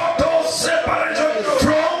a total separation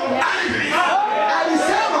from enemy.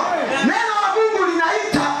 Alisema neno la Mungu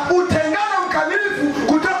linaita utengano mkamilifu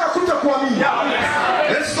kutoka kutokuamini.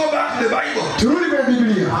 Let's go back to the Bible. Turudi kwenye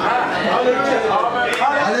Biblia.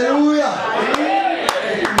 Hallelujah.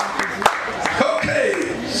 Okay.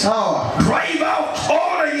 Sawa. Drive out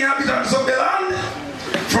all the inhabitants of the land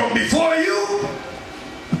from before you.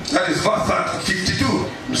 That is verse 52.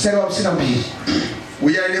 Mstari wa 52.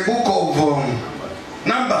 We are in the book of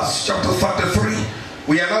Numbers chapter 33.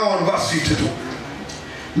 We are now on verse 52.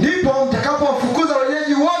 Ndipo mtakapowafukuza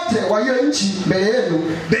wenyeji wote wa hiyo nchi mbele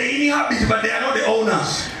yenu. They inhabit but they are not the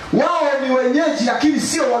owners. Wao ni wenyeji lakini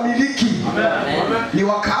sio wamiliki. Ni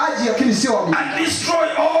wakaaji lakini sio wamiliki. And destroy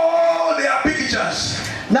all their pictures.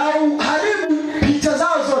 Na uharibu picha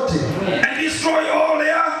zao zote. And destroy all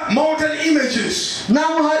their molten images. Na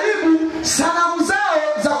uharibu sanamu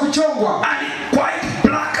zao za kuchongwa. And quite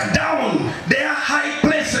black down their high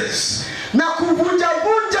places. Na kuvunja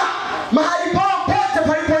mahali pao pote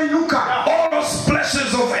palipoinuka. All those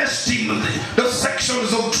places of esteem, the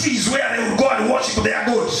sections of trees where they would go and worship their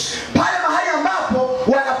gods. Pale mahali ambapo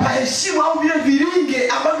wanapaheshimu au vile viringe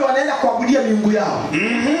ambavyo wanaenda kuabudia miungu yao.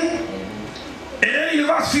 And then in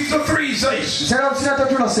verse 53 says,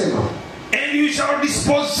 and you shall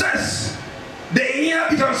dispossess the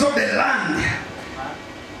inhabitants of the land.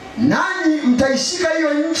 Nanyi mtaishika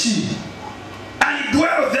hiyo nchi. And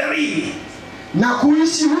dwell therein. Na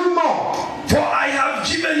kuishi humo. For I have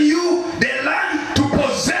given you the land to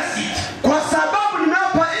possess it. Kwa sababu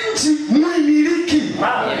nimewapa nchi muimiliki.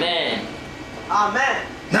 Amen. Amen.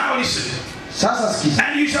 Now listen. Sasa sikiza.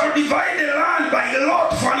 And you shall divide the land by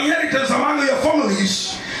lot for inheritance among your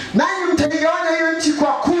families. Nanyi mtaigawanya hiyo nchi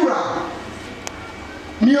kwa kura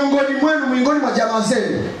miongoni mwenu, miongoni mwa jamaa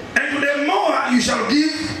zenu. And to the more you shall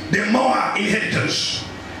give the more inheritance.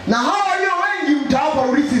 Na hao walio wengi mtawapa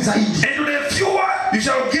urithi zaidi. And to the fewer you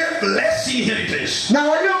shall give less inheritance. Na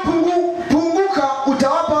walio punguka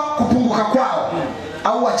utawapa kupunguka kwao.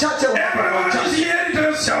 Au wachache everyone's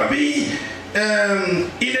inheritance shall be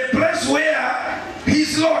in a place where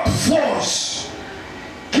his lot falls.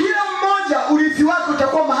 Kila mmoja urithi wake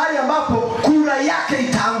utakuwa mahali ambapo kura yake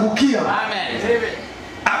itaangukia. Amen.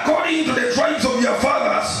 According to the tribes of your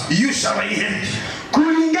fathers you shall inherit.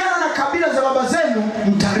 Kulingana na kabila za baba zenu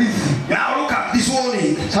mtarithi. Now look at this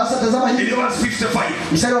warning. Sasa tazama hii. In verse 55.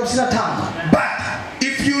 Mstari wa 55. But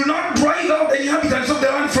if you not drive out the inhabitants of the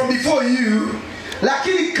land from before you,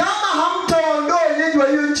 lakini kama hamtaondoa wenyeji wa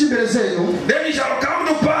hiyo nchi mbele zenu, then it shall come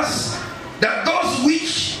to pass that those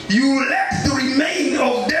which you let to remain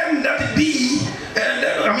of them that be,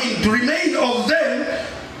 to remain of them,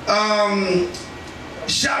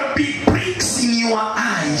 shall be pricks in your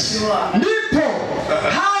eyes. Ndipo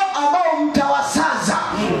hao ambao mtawasaza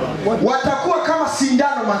watakuwa kama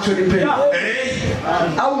sindano machoni penu.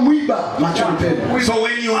 Au mwiba machoni penu. So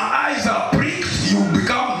when your eyes are pricked, you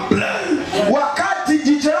become blind. Wakati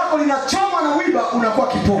jicho lako linachomwa na mwiba unakuwa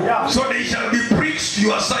kipofu. So they shall be pricked to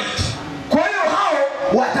your sight. Kwa hiyo hao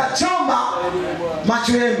watachoma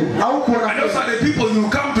macho yenu au kuona. And those are the people you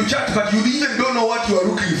come to church but you even don't know what you are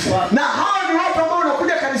looking for. Na hao ni watu ambao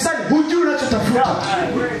unakuja kanisani hujui unachotafuta.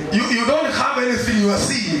 kutafuta. You don't have anything you are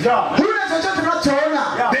seeing. Huna chochote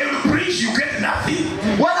unachoona. They will preach, you get nothing.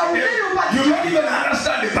 Wanahubiri upate. You don't even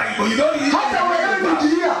understand the Bible. You don't even Hata wewe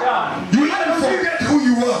Biblia. You even forget who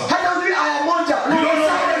you are. Hata ujui aya moja. You don't know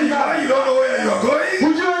where you are. You don't know where you are going.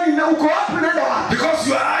 Hujui ni uko wapi unaenda wapi. Because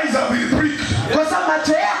your eyes have been pricked. Kwa sababu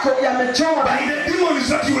macho yako yamechoma. By the demons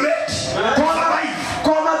that you let survive.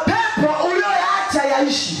 Kwa mapepo ulioacha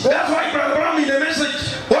yaishi. That's why Brother Branham in the message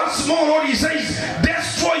once more Lord he says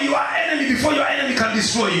destroy your enemy before your enemy can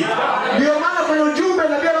destroy you. Ndio maana kwenye ujumbe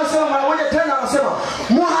nabii anasema mara moja tena anasema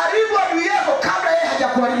muharibu adui yako kabla yeye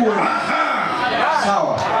hajakuharibu wewe.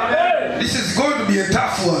 Sawa. This is going to be a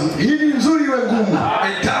tough one. Hii ni nzuri iwe ngumu.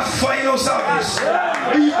 A tough final service.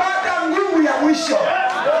 Ibada ngumu ya mwisho.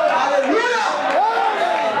 Hallelujah.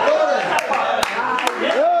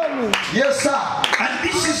 Yes sir. And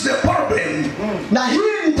this is the problem. Na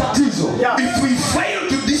hili ni tatizo. If we fail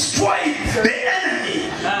to destroy the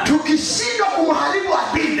enemy, tukishindwa kumharibu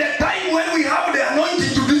adui in the time when we have the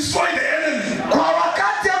anointing to destroy the enemy, kwa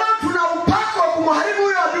wakati ambao tuna upako wa kumharibu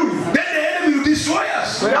huyo adui, then the enemy will destroy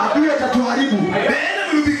us. adui atatuharibu. The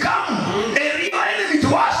enemy will become a real enemy to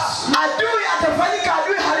us. Adui atafanyika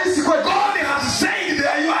adui halisi kwetu. God has said they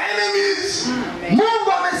are your enemies.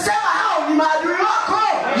 Mungu amesema hao ni maadui wako.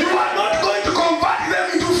 You are not going to convert them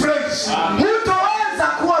into friends. Hutoweza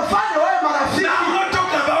kuwafanya wewe marafiki. Now I'm not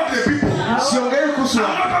talking about the people. Siongei kuhusu I'm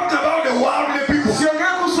not talking about the worldly people.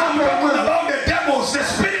 siongei kuhusu I'm talking about the devils, the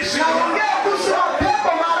spirits. naongea kuhusu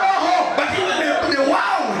mapepo maroho. But even the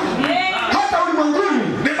world. Hata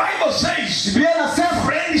ulimwenguni The Bible says Biblia inasema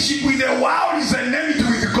friendship with the world is enmity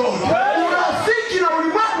with God. urafiki na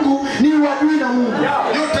ulimwengu ni uadui na Mungu.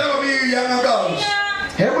 You tell me, young girls,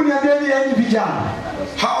 Hebu niambieni enyi vijana,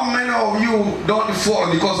 how many of you don't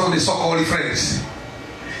fall because of the so-called friends?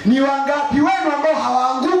 ni wangapi wenu ambao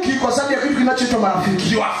hawaanguki kwa sababu ya kitu kinachoitwa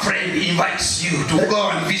marafiki? Your friend invites you to go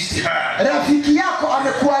and visit her. Rafiki yako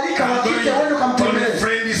amekualika wakike uende On the kumtembelee.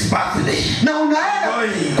 friend's birthday. Na unaenda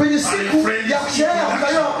kwenye siku ya sherehe ya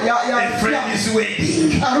kuzaliwa A friend is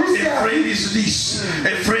wedding. A friend is this.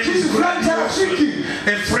 A friend is graduation.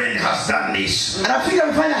 A friend has done this. rafiki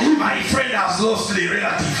amefanya hivi. My friend has lost the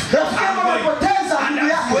relative. Rafiki I'm yako going- amepoteza And ndugu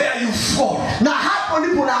that's yake. where you fall. Na hapo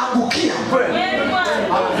ndipo unaangukia.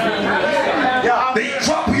 They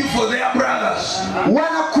trap you for their brothers.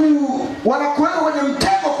 Wanakuweka kwenye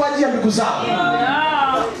mtego kwa ajili ya ndugu zao.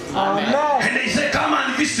 And they say, come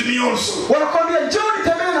and visit me also. Wanakuambia njoo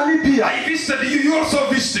nitembelee na mimi pia. I visited you, you also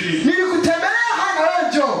visit me. Nilikutembelea hana wewe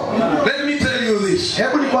njoo. Let me tell you this.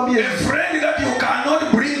 Hebu nikwambie. A friend that you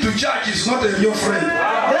cannot bring to church is not a real friend.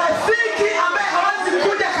 Rafiki ambaye hawezi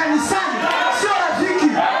kuja kanisani sio rafiki.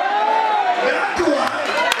 That one,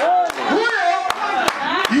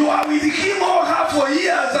 Huyo you are with him or her for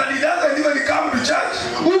years and he doesn't even come to church.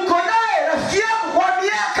 uko naye rafiki yako kwa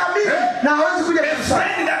miaka mingi na hawezi kuja A kanisani.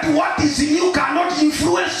 friend that what is in you cannot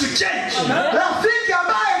influence to change. Rafiki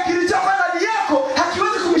ambaye kilichoko ndani yako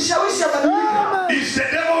hakiwezi kumshawishi abadilike. It's the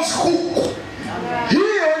devil's hook.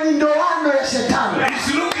 Hiyo ni ndoano ya shetani.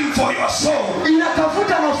 He's looking for your soul,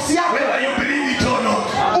 Inatafuta nafsi yako. whether you believe it or not.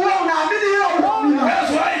 Uwe unaamini hiyo unaamini.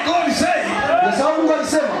 That's why God said, Kwa sababu Mungu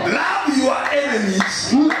alisema, love your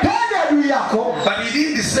enemies. mpende adui yako, But he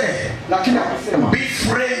didn't say, lakini akasema,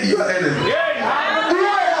 befriend your enemy.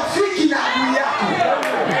 uwe rafiki na adui yako.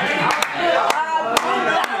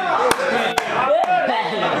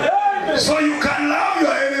 So you can love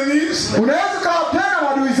your enemies. Unaweza ukawapenda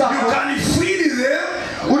maadui You zako, can feed them.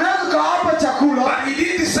 unaweza ukawapa chakula, But he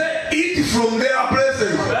didn't say eat from their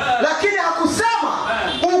presence. lakini hakusema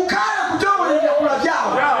ukale kutoka kwenye vyakula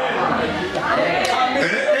vyao.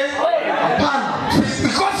 Hapana,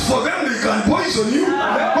 Because for them they can poison you.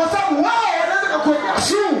 kwa sababu wao wanaweza kukuwekea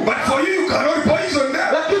sumu, But for you, you cannot poison them.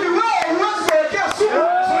 lakini wewe huwezi kuwekea sumu.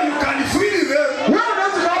 So you can feed them. Wewe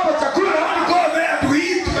unaweza ukawapa chakula, Don't go there to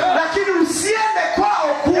eat. lakini usiende kwao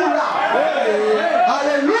kula.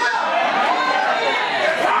 Haleluya.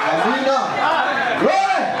 Amina.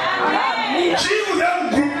 Wewe Give them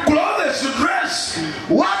clothes to dress.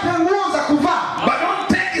 wape nguo za kuvaa, But don't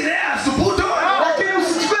take theirs to put on. lakini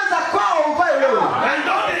usichukue za kwao uvae wewe, And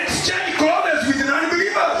don't exchange clothes with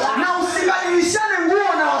non-believers. na usibadilishane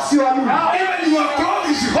nguo na wasioamini. Even your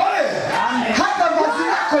clothes is holy. Hata vazi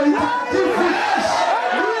lako ni takatifu.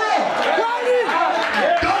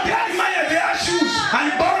 Don't admire their shoes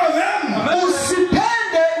and borrow them.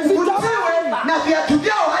 Usipende uvutiwe na viatu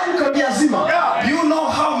vyao hadi ukaviazima. You know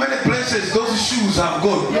how many places those shoes have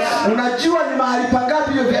gone. Unajua ni mahali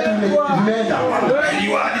pangapi hiyo viatu vimeenda, And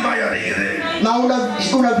you are admiring them. na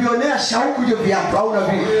unavionea shauku hiyo viatu au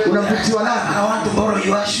unavutiwa navyo. I want to borrow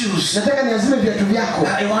your shoes. Nataka niazime viatu vyako.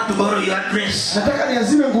 I want to borrow your dress. Nataka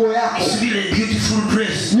niazime nguo yako. It's really a beautiful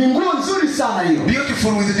dress. Ni nguo nzuri sana hiyo.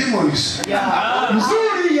 Beautiful with the demons.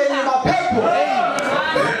 Nzuri yenye mapepo.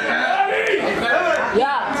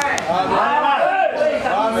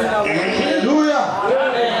 Hallelujah.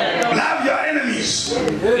 Love your enemies,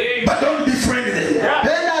 but don't befriend them.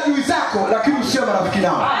 Penda adui zako lakini usiwe marafiki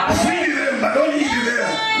nao. Feed them, but don't eat them.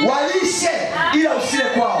 Walishe ila usile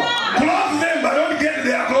kwao. Clothe them, but don't get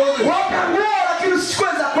their clothes. Wape nguo lakini usichukue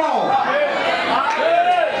za kwao.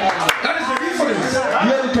 That is the difference.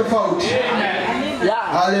 Hiyo ni tofauti.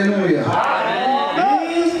 Hallelujah.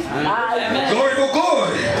 Glory to God.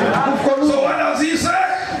 So what does he say?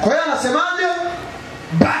 Kwa hiyo anasemaje?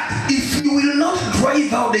 But if you will not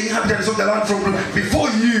drive out the inhabitants of the land from before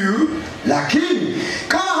you, lakini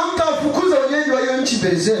kama hamtawafukuza wenyeji wa hiyo nchi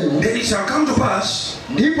mbele zenu, then it shall come to pass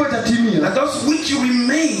ndipo itatimia that those which you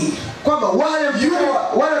remain, kwamba wale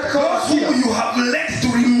those whom you have let to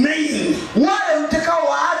remain, wale mtakao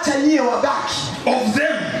waacha nyie wabaki of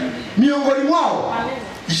them, miongoni mwao,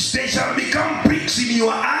 they shall become pricks in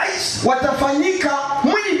your eyes, watafanyika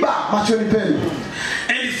mwiba machoni penu,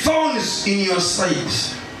 and thorns in your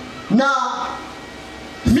sides. Na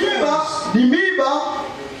miba ni miba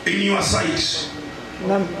in your sides,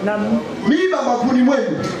 na miba mavuni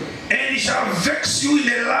mwenu, and it shall vex you in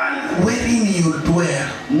the land wherein you dwell.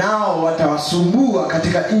 Nao watawasumbua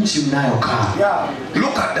katika nchi mnayokaa.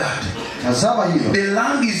 Look at that. Tazama hiyo. The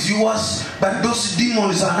land is yours, but those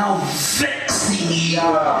demons are now vexing you.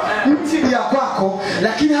 Nchi ni ya kwako,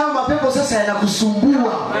 lakini hao mapepo sasa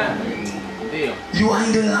yanakusumbua. You are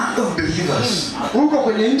in the land of believers. Uko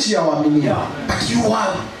kwenye nchi ya waaminio. But you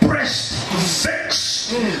are pressed,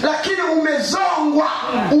 vexed. Lakini umezongwa,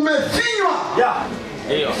 umefinywa.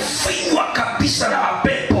 Finywa kabisa na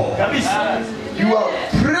mapepo. You are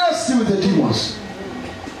pressed with the demons.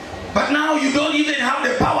 But now you don't even have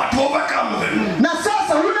the power to overcome them. Na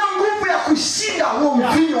sasa huna nguvu ya kushinda huo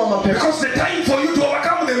mvinyo wa mapepo. Because the time for you to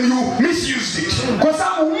overcome them, you misused it. Kwa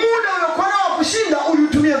sababu muda uliokuwa nao kushinda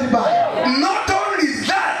uliutumia vibaya. Not only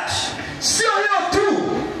that, sio hiyo tu,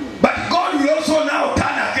 but God will also now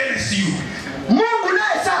turn against you. Mungu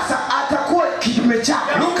naye sasa atakuwa kinyume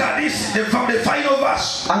chako. Look at this from the final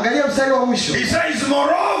verse. Angalia mstari wa mwisho. He says,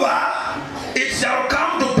 moreover, it shall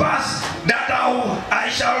come to pass that I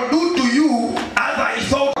shall do to you as I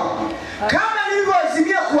thought. Kama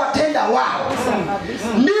nilivyoazimia kuwatenda wao,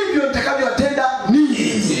 ndivyo nitakavyowatenda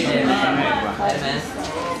ninyi.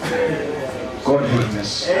 God help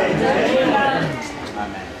us.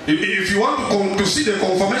 If you want to see the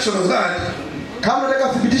confirmation of that, kama nataka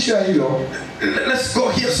thibitisho ya hilo, let's go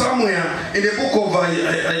here somewhere in the book of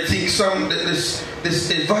I think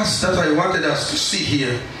this a verse that I wanted us to see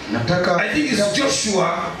here. I think it's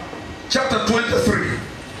Joshua chapter 23.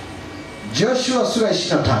 Joshua sura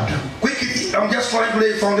 23. Quickly, I'm just trying to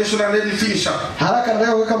lay foundation and then we finish up. Haraka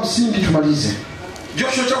nataka kuweka msingi tumalize.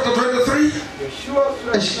 Joshua chapter 23. Joshua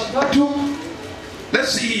sura 23.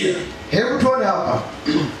 Let's see here. Hebu tuone hapa.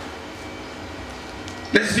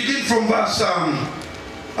 Let's begin from verse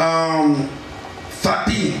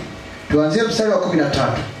 13. Tuanzie mstari wa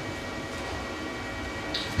 13.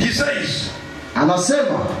 He says,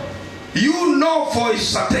 anasema, you know for a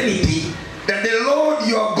certainty that the Lord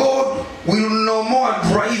your God will no more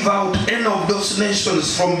drive out any of those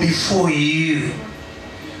nations from before you.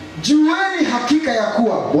 Jueni hakika ya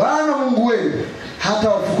kuwa Bwana Mungu wenu hata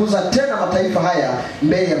wafukuza tena mataifa haya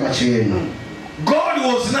mbele ya macho yenu. God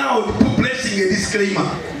was now placing a disclaimer.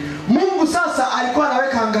 Mungu sasa alikuwa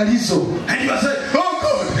anaweka angalizo. And you are saying,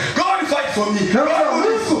 oh God fight for me. And God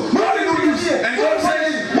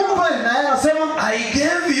said, I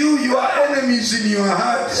gave you your enemies in your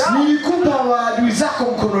hearts. Nilikupa waadui zako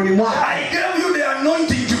mkononi mwako. I gave you the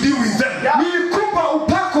anointing to deal with them. Nilikupa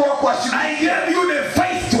upako wa kuwashughulikia. I gave you the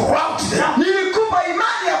faith to rout them. Nilikupa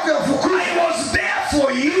imani ya kuyafukuza. I was there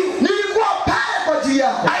for you. Nilikuwa pale kwa ajili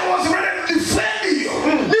yako. I was ready to defend you.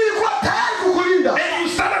 Nilikuwa tayari kukulinda. And you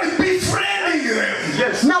started befriending them.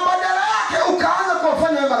 Yes. Na badala yake ukaanza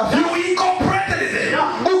kuwafanya marafiki. You incorporated them.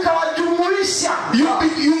 Ukawajumuisha. You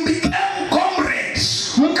became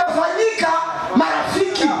comrades. Mkafanyika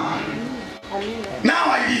marafiki.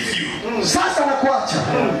 Now I leave you. Sasa nakuacha.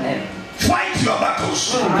 Fight your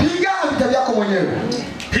battles. Pigana vita vyako mwenyewe.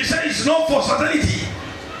 He says, no for certainty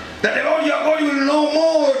that the Lord your God will no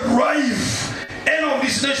more drive any of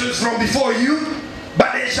these nations from before you,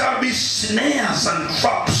 but there shall be snares and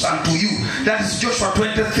traps unto you. That is Joshua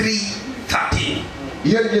 23:13.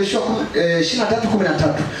 Hiyo ni Joshua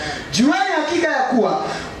 23:13. Jueni hakika ya kuwa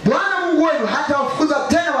Bwana Mungu Mungu wenu hatawafukuza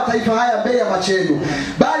tena mataifa haya mbele ya macho yenu,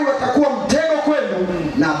 bali watakuwa mtego kwenu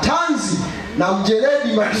na tanzi na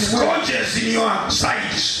mjeledi scourges in your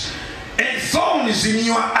sides and thorns in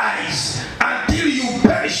your eyes, until you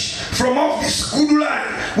perish from off this good land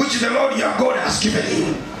which the Lord your God has given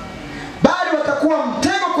you. Bali watakuwa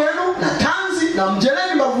mtego kwenu na tanzi na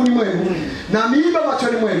mjeledi mavuni mwenu na miiba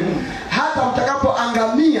machoni mwenu, hata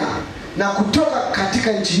mtakapoangamia na kutoka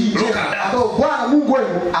katika nchi hii ambayo Bwana Mungu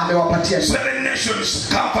wenu amewapatia. 7 nations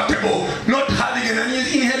comfortable, not having an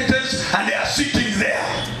inheritance, and they are sitting there.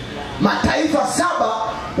 Mataifa 7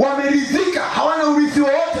 wameridhika, hawana urithi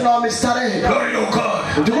wowote na wamestarehe. Glory to God.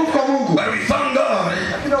 Utukufu kwa Mungu. But we thank God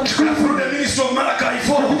through the ministry of Malachi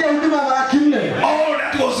 4. All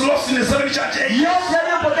that was lost in the 7 church ages,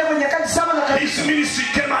 his ministry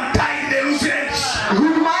came and tied the loose ends.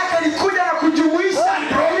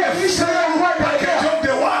 Package of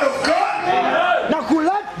the word of God,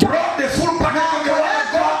 brought the full package of the word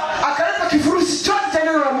of God,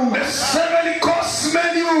 the 7 course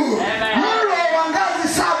menu.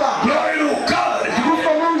 Glory to God.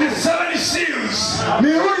 The 7 seals,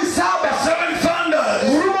 the 7 thunders,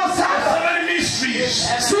 the 7 mysteries,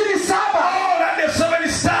 all that the 7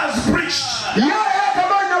 stars preached, and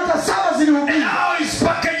now it's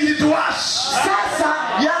packaged to us.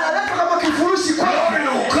 Glory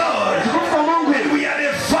to God. And we are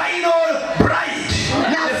the final bride,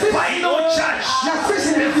 the final church, the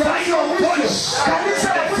final voice,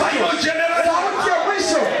 the final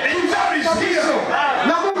generation. And God is here,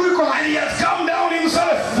 and He has come down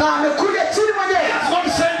Himself. He has not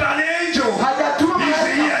sent an angel, He's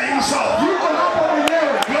here Himself.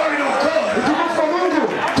 Glory to God.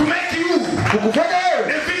 To make you the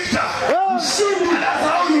victor. And that's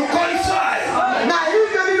how you qualify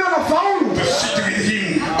to sit with Him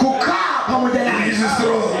in His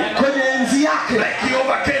throne. Like He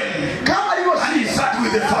overcame and He sat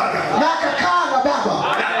with the Father.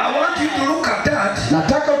 I want you to look at that.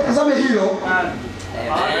 Nataka utazame hilo.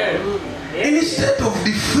 Instead of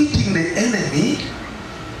defeating the enemy,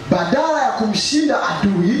 badala ya kumshinda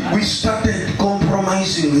adui, we started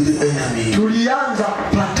compromising with the enemy. tulianza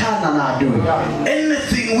kupatana na adui.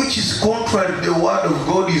 Anything which is contrary to the word of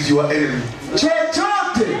God is your enemy.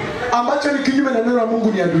 Chochote ambacho ni kinyume na neno la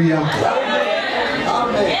Mungu ni adui yako.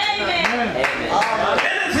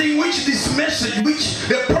 Anything which this message which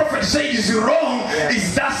the prophet says is wrong,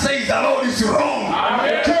 is that says the Lord is wrong.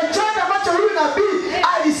 Chochote ambacho huyu nabii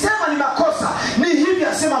alisema ni makosa, ni hivi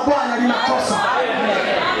asema Bwana ni makosa.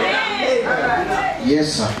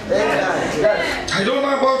 Yes sir. I don't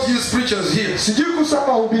know about you preachers here, Sijui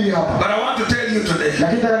kusapa hubiri hapa, but I want to tell you today,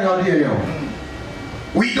 lakini nataka niwaambie leo,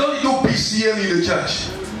 we don't do PCM in the church.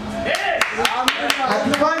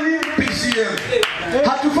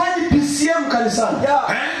 hatufanyi PCM kanisani.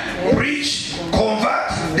 Preach,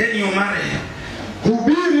 convert, then you marry.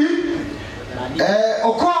 Hubiri,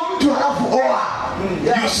 okoa mtu halafu oa.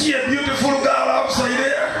 You see a beautiful girl outside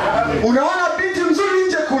there, Unaona binti mzuri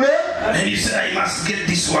nje kule, and you say, I must get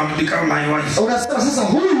this one to become my wife. unasema sasa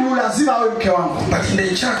huyu lazima awe mke wangu. But in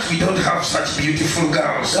the church we don't have such beautiful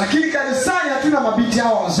girls. Lakini kanisani hatuna mabinti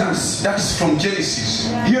hawa wazuri. That's from Genesis.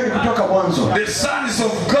 Hiyo ni kutoka Mwanzo. The sons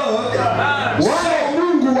of God, Wana wa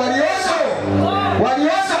Mungu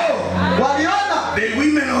waliona the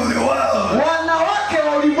women of the world, wanawake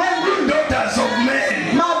wa ulimwengu, daughters of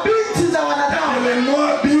men, mabinti za they wanadamu, were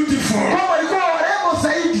more beautiful. kwa walikuwa warembo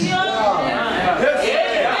zaidi.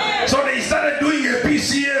 So they started doing a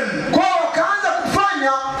PCM. Kwa wakaanza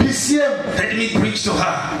kufanya PCM. Let me preach to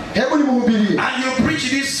her. Hebu nimhubirie. And you preach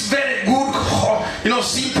this very good,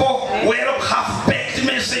 simple, well, half-baked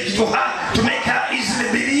message to her to make her easily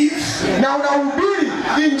believe. Na unahubiri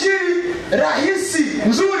injili rahisi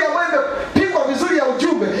nzuri ambayo imepikwa vizuri ya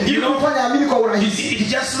ujumbe ili kufanya amini kwa urahisi. It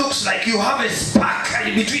just looks like you have a spark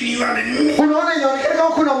between you and me. Unaona inaonekana kama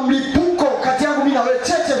kuna mlipuko kati yangu mimi na wewe,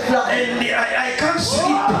 cheche fulani. And I can't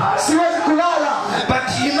sleep. Siwezi kulala. But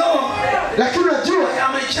lakini unajua I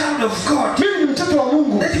am a child of God. Mimi ni mtoto wa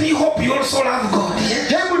Mungu. Let me hope you also love God.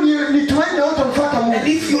 Hebu nituende wote mfuata Mungu. And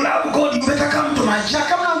if you love God, you better come to my church.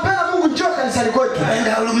 Kama unampenda Mungu njoo kanisani kwetu. And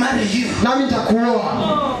I will marry you. Nami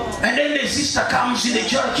nitakuoa. And then the sister comes in the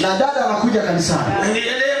church. Na dada anakuja kanisani. And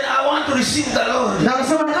then I want to receive the Lord. Na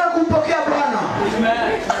anasema nataka kumpokea Bwana.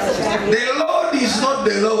 The Lord is not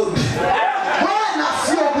the Lord. Bwana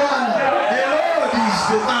sio Bwana. The Lord is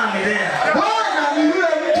the man there. Bwana ni yule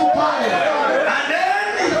mtu pale. And then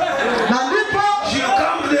Na ndipo she'll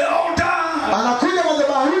come to the altar. anakuja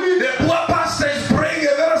madhabahuni. The poor pastor is praying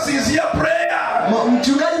a very sincere prayer.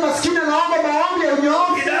 Mchungaji maskini anaomba maombi ya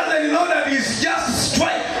unyoofu. He doesn't know that he's just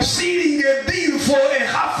sealing a deal for a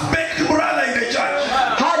half-baked bride.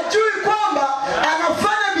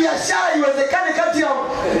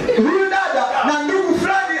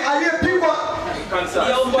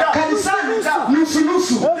 kanisani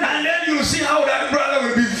nusu. And then you see how that brother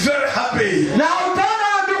will be very happy. Na utaona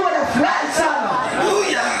ndugu anafurahi sana.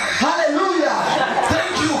 Hallelujah. Hallelujah.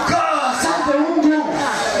 Thank you, God. Asante Mungu.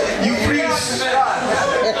 You praise.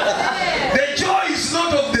 The joy is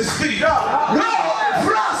not of the spirit. No,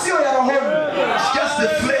 furaha sio ya rohoni. It's just the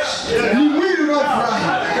flesh. Ni mwili unaofurahi.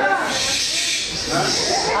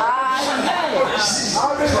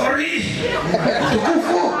 Sorry.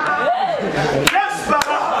 Tukufu. Yes,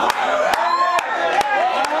 Baba.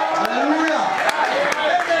 Hallelujah.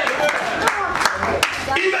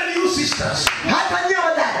 Even you sisters, Hata nyie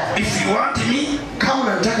wadada, if you want me, kama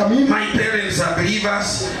unataka mimi, my parents are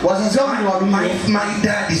believers. wazazi wangu ni waaminio. My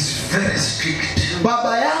dad is very strict.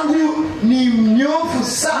 Baba yangu ni mnyofu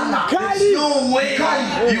sana. There's no way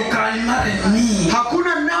you can marry me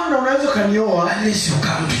Hakuna namna unaweza kanioa unless you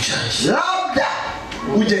come to church. labda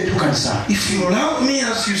uje tu kanisani. If you love me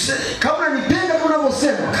as you say, Kama unanipenda kama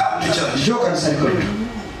unavyosema, come to church. njoo kanisani kwetu.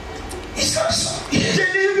 Is that so? Yes. Je,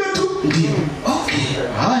 ni hivyo tu? Ndio. Okay.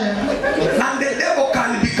 Haya. And the devil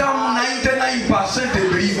can become 99% a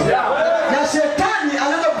believer. Na shetani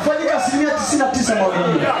anaweza kufanyika 99%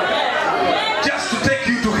 mwaminio. Just to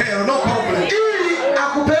take you to hell, no problem. Ili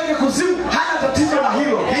akupeleke kuzimu, hana tatizo na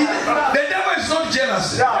hilo. The devil is not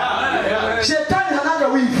jealous. Shetani hanaga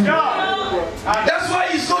wivu. That's why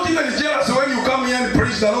he's not even jealous when you come here and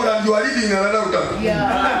praise the Lord and you are leading another altar.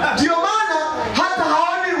 Ndio maana hata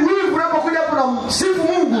haoni wivu unapokuja hapo na msifu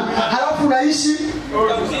Mungu, halafu unaishi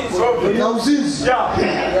na uzinzi.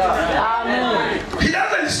 He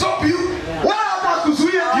doesn't stop you. Wala hata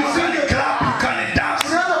kuzuia. You can clap, you can dance,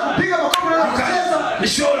 Unaweza kupiga makofi na you kucheza. can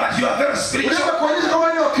show that you are very Unaweza spiritual. kuonyesha kama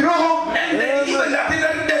wewe ni wa kiroho. And then even that,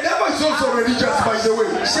 the devil is also religious, by the way.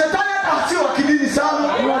 Shetani hata sio wa kidini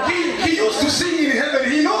sana. He used to sing in heaven,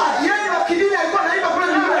 he knows. Yeye wa kidini alikuwa anaimba kule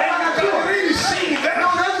mbinguni. And he can really sing very Na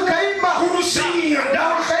unaweza kaimba, good singing and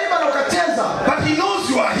dance. ukaimba na ukacheza. But he knows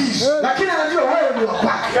you are his. Lakini anajua wewe ni wa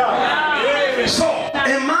kwake. So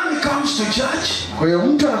a man comes to church Kwa hiyo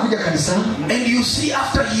mtu anakuja kanisani, and you see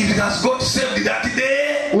after he has got saved that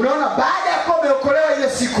day, unaona baada ya kuwa ameokolewa ile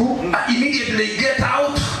siku, immediately get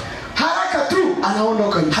out. haraka tu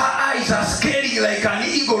anaondoka. Her eyes are scaling like an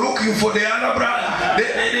eagle looking for the other brother,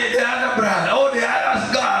 the other brother, or the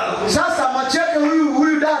other girl. Sasa macho yake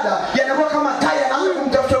huyu dada yanakuwa kama tai, anaanza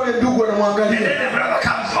kumtafuta yule ndugu, And anamwangalia. then the brother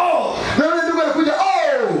comes, oh, Na yule ndugu anakuja,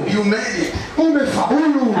 oh, you made it.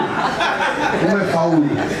 umefaulu. Umefaulu.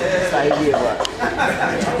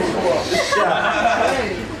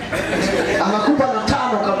 Anakupa na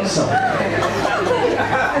 5 kabisa.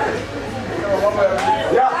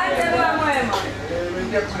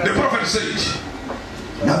 The prophet said,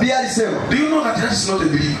 Nabii alisema, do you know that that is not a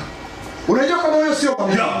believer? unajua kama huyo sio You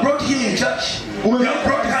mwamini. have brought him in church. You have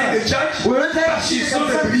brought her in the church. But she is not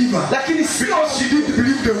a believer. Lakini sio, Because she didn't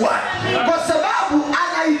believe the word. kwa sababu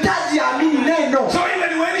anahitaji amini neno. So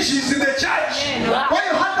even when she is in the church, Kwa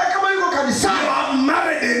hiyo hata kama yuko you kanisani, have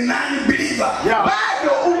married a non-believer.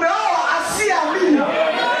 bado umeoa asiamini.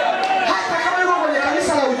 Hata kama yuko kwenye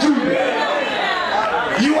kanisa la ujumbe,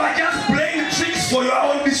 You are just playing tricks for your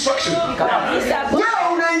own destruction.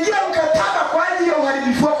 wewe unaingia mkataba kwa ajili ya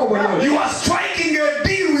uharibifu wako mwenyewe. You are striking a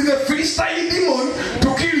deal with the Philistine demon to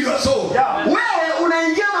kill your soul. Wewe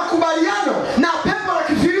unaingia makubaliano na pepo la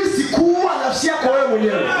Kifilisti kuua nafsi yako wewe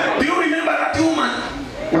mwenyewe. Do you remember that woman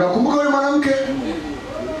Unakumbuka yule mwanamke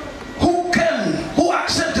who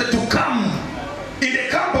accepted to come in the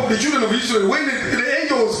camp of the children of Israel when the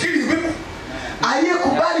angel was killing people?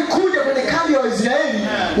 aliyekubali kuja kwenye kambi ya Waisraeli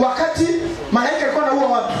wakati malaika alikuwa anaua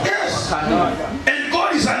watu? Yes. And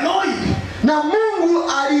God is annoyed Na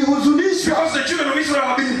Mungu alihuzunishwa because the children of Israel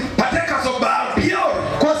have been partakers of Baal Peor.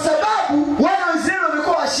 kwa sababu wana wa Israeli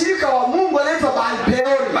wamekuwa washirika wa Mungu anaitwa Baal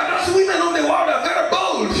Peori. But those women of the world are very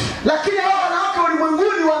bold. Lakini hao wanawake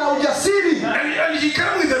ulimwenguni wana ujasiri. And he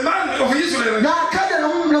came with the man of Israel. Na akaja na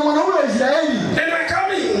mwanaume wa Israeli. And they're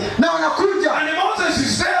coming. Na wanakuja. And Moses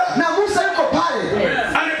is there. Na Musa yuko pale.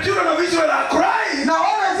 And the children of Israel are crying Na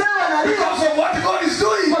wana wa Israeli wanalia because of what God is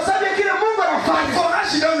doing. kwa sababu ya kile Mungu anafanya. For her,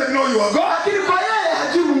 she doesn't know you are God. Lakini kwa yeye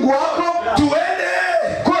hajui Mungu wako. Tuende.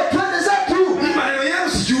 Kwa twende zetu. Maneno yenu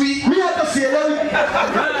sijui. Mimi hata sielewi.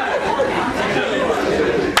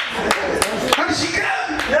 And she came.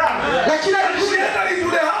 Lakini And she alikuja entered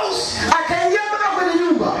into the house. akaingia mpaka kwenye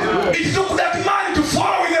nyumba. It took that man to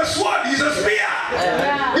follow with a sword. He's a spear.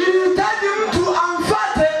 Ilihitaji mtu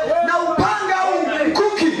amfuate na upanga au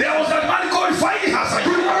mkuki. There was that man called Phinehas.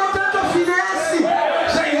 Kulikuwa na mtu anaitwa Fineasi.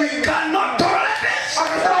 Saying we cannot tolerate this.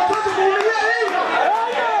 Akasema hatuwezi kuvumilia hii.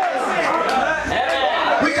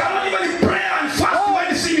 We cannot even pray and fast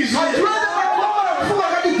when sin is real. Hatuwezi kuomba na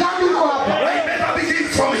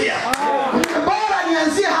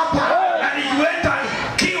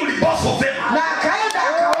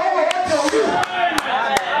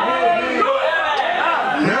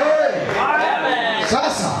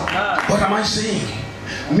What am I saying?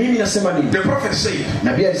 Mimi nasema nini? The prophet said,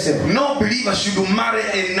 Nabii alisema, no believer should marry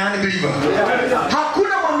a non-believer.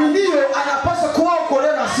 hakuna mwaminio anapaswa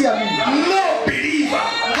kuokolewa na si amini. No believer.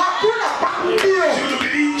 Hakuna mwaminio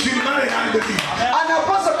should marry a non-believer.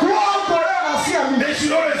 anapaswa kuokolewa na si amini. They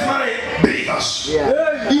should always marry believers.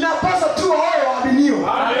 Inapaswa tu waoe waaminio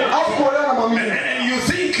au kuolewa na mwaminio. And you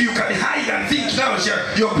think you can hide and think now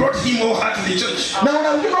you brought him or her to the church. Na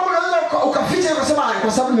unafikiri kwamba unaweza ukaficha ukasema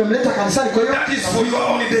kwa sababu nimemleta kanisani, kwa hiyo that is for your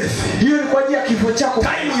only death. hiyo ni kwa ajili ya kifo chako.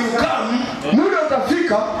 Time you come, muda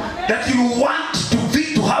utafika that you want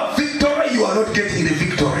to have victory, you are not getting the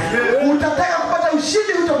victory. Utataka kupata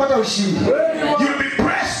ushindi, utapata ushindi. You'll be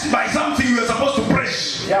pressed by something you are supposed to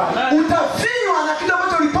press. Utafinywa na kitu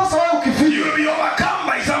ambacho ulipaswa wewe ukifinywa. You'll be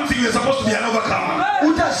overcome by something you are supposed to be an overcomer.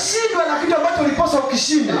 Utashindwa na kitu ambacho ulipaswa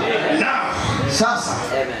ukishinda. Now, sasa,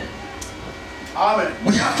 amen.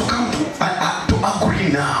 We have to come to agree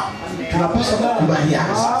now. Tunapaswa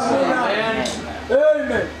kukubaliana sasa.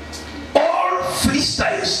 Amen. All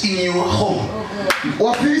Philistines in your home,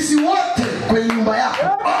 Wafilisi wote kwenye nyumba yako,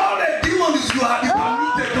 all the demons you have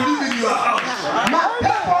permitted to live in your house,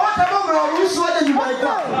 mapepo wote ambao umewaruhusu waje nyumbani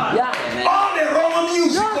kwako, all the wrong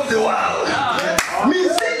music of the world,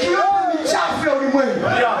 muziki yote michafu ya ulimwengu,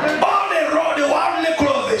 all the worldly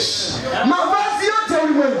clothes, mavazi yote ya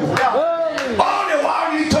ulimwengu, all the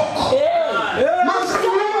worldly talk,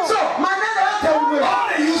 mazungumzo, maneno yote ya ulimwengu,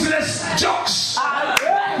 all the useless jokes,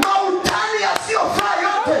 mautani yasiyofaa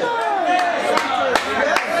yote,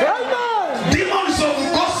 demons of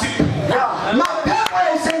gossip, mapepo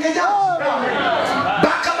ya usengenyaji,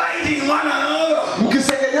 backbiting one another.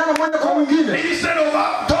 mkisengenyana mmoja kwa mwingine. Instead of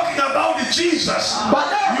talking about Jesus,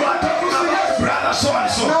 you are talking about brother so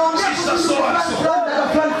and so, sister so and so.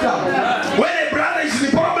 When a brother is in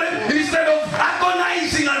the problem, instead of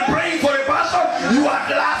agonizing and praying for a person, you are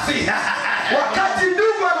laughing. Wakati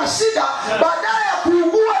ndugu ana shida, badala ya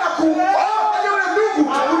kuugua na kuomba yule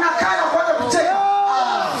ndugu, unakaa na kuanza kucheka.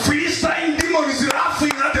 Philistine demon is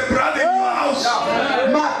laughing at a brother in your house.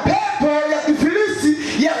 Mapepo ya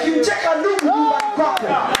Kifilisti yakimcheka ndugu nyumbani kwako.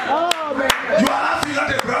 You are laughing at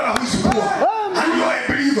a brother who is poor and you are a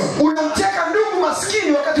believer. Unamcheka ndugu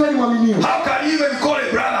maskini wakati wewe ni mwaminifu. How can you even call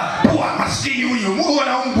a brother poor maskini huyu? Mungu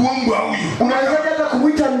anaumbuumbu huyu. Unaweza hata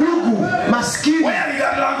kumuita ndugu maskini. Where did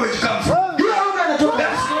that language come from? Hiyo lugha inatoka.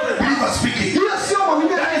 That's not a believer speaking. Hiyo sio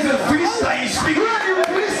mwaminifu. That is a Philistine speaking. Hiyo ni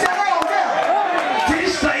Mfilisti anayeongea.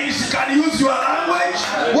 Philistines can use your language.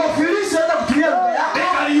 Wafilisti wanaweza kutumia lugha yako. They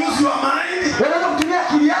can use your mind. Wanaweza kutumia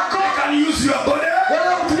akili yako. They can use your body.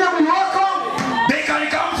 Wanaweza kutumia mwili wako. They can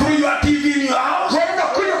come through your TV in your house. Wanaweza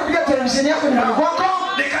kuja kupiga televisheni yako nyumbani kwako.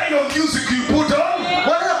 The kind of music you put on.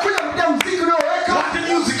 Wanaweza kuja kupiga muziki unaoweka. What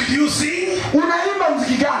music do you sing? Unaimba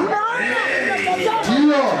muziki gani? Hey.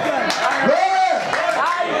 Ndio. Wewe.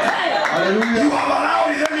 Hallelujah. You have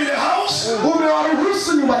allowed them in the house.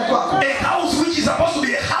 Umewaruhusu nyumbani kwako. A house which is supposed to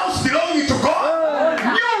be a house belonging to God.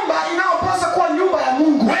 Nyumba inayopaswa kuwa nyumba ya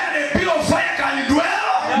Mungu. Where the pillar of fire can dwell.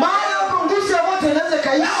 Mahali ambapo nguzo ya moto inaweza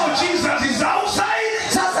kaishi. Now Jesus is outside.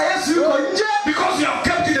 Sasa Yesu yuko nje. Because you have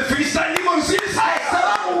kept the Philistine demons inside.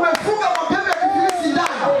 Sababu umefunga mapepo ya Kifilisti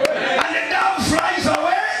ndani. And the dove flies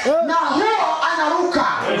away. Na huo anaruka.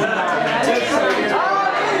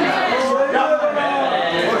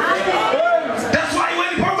 That's why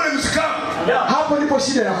when problems come, Hapo ndipo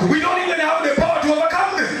shida inakuja. we don't even have the power to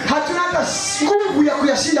overcome them. Hatuna hata nguvu ya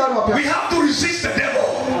kuyashinda wale mapepo. We have to resist the devil.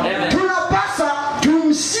 Tunapasa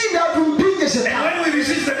tumshinde au tumpinge And shetani. when we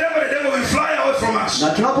resist the devil will fly away from us. Na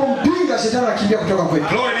tunapompinga shetani anakimbia kutoka kwetu.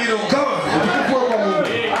 Glory be to God. Tukufu kwa Mungu.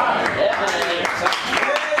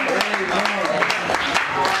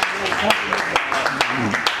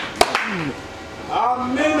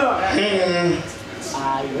 Amen.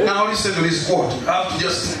 Now listen to this quote. I have to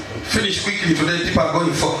just finish quickly today. People are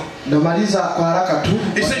going for. Namaliza kwa haraka tu.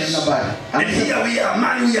 It says, and here we are,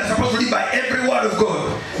 man, we are supposed to live by every word of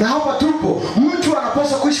God. Na hapa tupo, mtu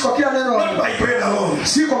anapaswa kuishi kwa kila neno la Not Mungu. by bread alone.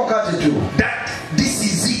 Si kwa mkate tu. That this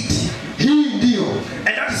is it. Hii ndio.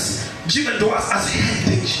 And that is given to us as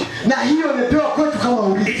heritage. Na hiyo imepewa kwetu kama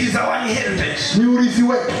urithi. It is our heritage. Ni urithi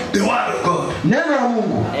wetu. The word of God. Neno la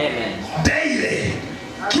Mungu. Daily.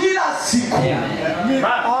 Kila siku.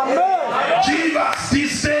 Give us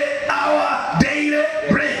this day our daily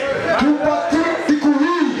bread. Tupatie siku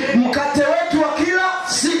hii mkate wetu wa kila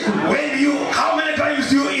siku. How many times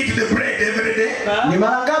do you eat the bread every day? Ni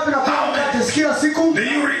mara ngapi nakula mkate kila siku? Do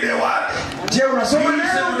you read the word? Je, Do unasoma you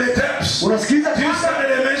listen neno? to the tapes? Unasikiliza Do you kisa?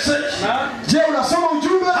 study the message? Je, unasoma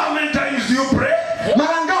ujumbe? How many times do you pray?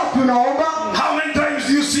 Mara ngapi unaomba? How many times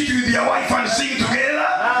do you sit with your wife and sing together?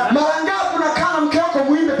 Mara ngapi unakaa na mke wako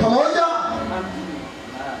muimbe pamoja?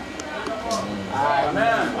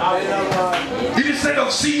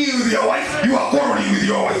 of singing with your wife, you are quarreling with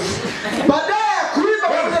your wife. Baadaye ya kuimba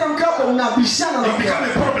pamoja na mke wako mnabishana na You become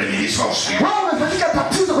a problem in this house. wewe umefanyika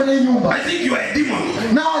tatizo kwenye hii nyumba. I think you are a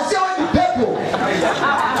demon. Na wazee wewe ni pepo.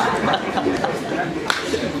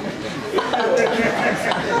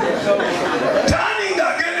 Turning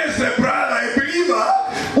against the brother, a believer,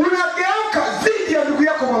 Unageuka dhidi ya ndugu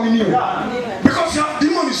yako Waaminio. because you have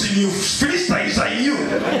demons in you, Philistines are in you,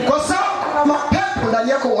 Kwa sababu kuna mapepo ndani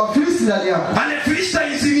yako, Wafilisti ndani yako. and the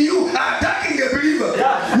Philistines in you are attacking a believer.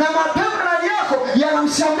 Na mapepo ndani yako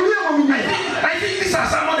yanamshambulia Waaminio. I think these are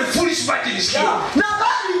some of the foolish virgins here.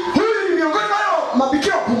 Nadhani huyu ni miongoni mwa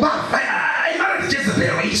mabikira wapumbavu. I married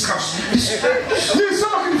Jezebel in this house.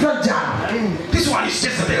 Nilisoma kitu fulani jana. This one is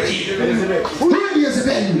Jezebel here. Huyu ni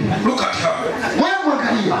Yezebeli. Look at her. Wewe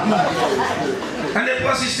mwangalia. And the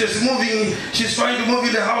poor sister is moving. She's trying to move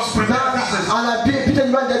in the house, prepare pieces. Anapita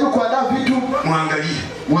nyumbani jaribu kuandaa vitu. Mwangalie.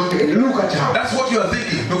 Mwangalie, look at her. That's what you are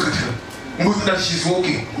thinking. Look at her. Move that she's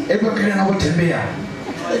walking. Hebu angalia anapotembea.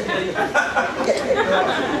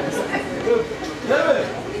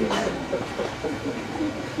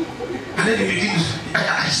 And then you begin to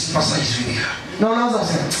I sympathize with her. Na unaanza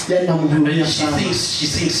kusema, yaani namhurumia sana. She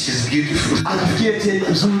thinks she's beautiful. Anafikiria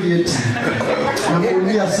eti nzuri eti.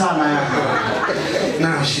 Namhurumia sana yako.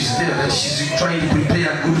 Now she's there and she's trying to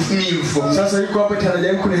prepare a good meal for me. Sasa yuko hapo tena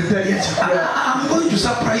anajaribu kuniandalia chakula. I'm going to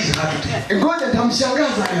surprise her today. Ngoja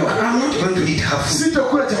nitamshangaza leo. I'm not going to eat her food.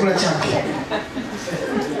 Sitakula chakula chake.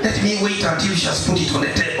 Let me wait until she has put it on the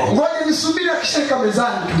table. Ngoja nisubiri akishika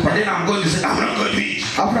mezani tu. And then I'm going to say, I'm not going to eat.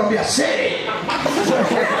 Hapo naambia say.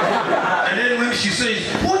 And then when she says,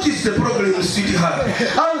 what is the problem, sweetheart?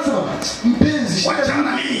 Anasema mpenzi,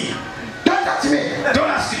 Wachana mimi. don't touch me. Don't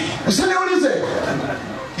ask me. Usiniulize.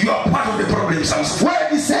 You are part of the problem, Samson.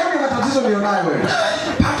 Wewe ni sehemu ya matatizo nilionayo wewe.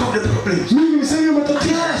 Part of the problem. Mimi ni sehemu ya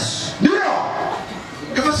matatizo. Yes. Ndio.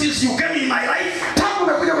 Ever since you came in my life, Tangu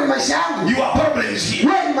umekuja kwenye maisha yangu, you are problems here.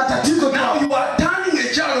 wewe ni matatizo tu. Now you are turning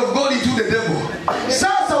a child of God into the devil.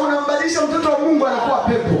 Sasa unambadilisha mtoto wa Mungu anakuwa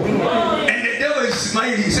pepo. And the devil is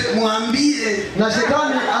smiling. Say, mwambie. Na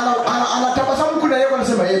shetani anatabasamu kuna yeye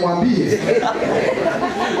anasema yeye mwambie.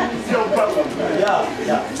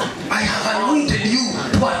 I have anointed you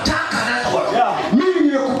to attack another one. Mimi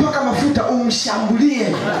nimekupaka mafuta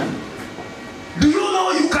umshambulie. Do you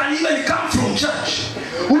know you can even come from church?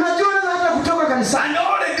 Unajua unaweza hata kutoka kanisani. And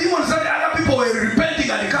all the demons that other people were repenting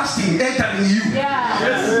and casting entering you.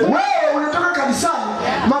 Wewe unatoka kanisani,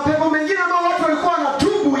 mapepo mengine ambao watu walikuwa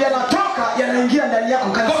wanatubu yanatoka yanaingia ndani yako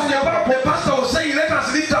Because kanisani. the pastor was saying, let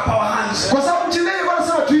us lift up our hands. Kwa sababu mchungaji alikuwa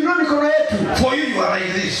anasema tuinue mikono yetu. For you, you are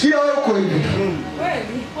like this. Kila wewe uko hivi.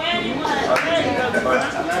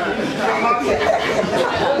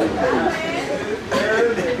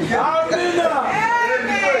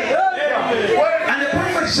 And the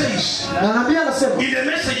prophet says, Na nabii anasema in the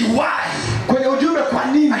message, why? kwenye ujumbe kwa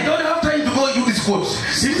nini? I don't have time to go into this quotes.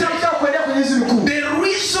 Sitaka kuendea kwenye hizi nukuu. The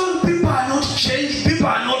reason people are not changed, people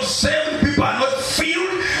are not saved, people are not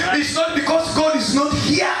filled, it's not because God is not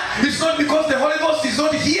here, it's not because the Holy Ghost is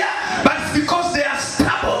not here, but it's because they are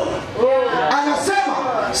stubborn. Anasema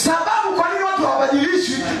sababu kwa nini watu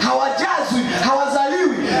hawabadilishwi, hawajazwi,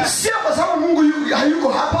 hawazaliwi, sio kwa sababu Mungu hayuko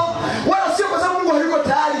hapa, wala sio kwa sababu Mungu hayuko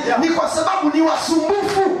tayari, ni kwa sababu ni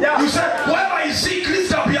wasumbufu. You say, whoever is sick,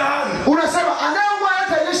 lift up your hand. Unasema anayeumwa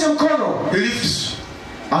hata inyeshe mkono. He lifts.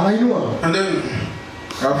 Anainua. And then,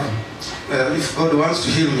 if God wants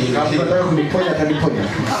to heal me, he'll heal me. Nataka kuniponya ataniponya.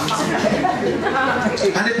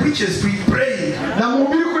 And the preachers praying. Na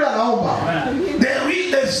mhubiri kule anaomba.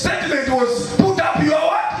 The statement was, put up your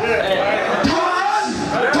what?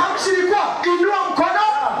 Tamshi ilikuwa inua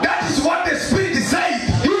mkono. That is what the Spirit said.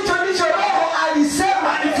 Hicho ndicho Roho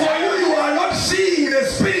alisema. And for you are not seeing the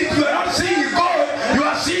Spirit, you are not seeing God, you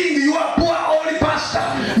are seeing your poor only pastor.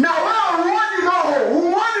 Na wewe huoni Roho,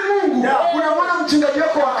 huoni Mungu. Unamwona mchungaji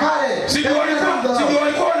wako wa kale. Sio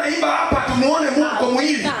walikuwa wanaimba hapa tumuone Mungu kwa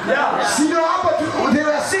mwili. Sio hapa tu they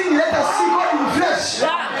were saying let us see God in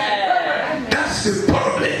flesh. That's the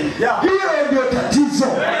problem. Hiyo ndio tatizo.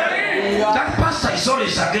 That pastor is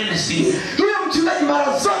always against him. Huyo mchungaji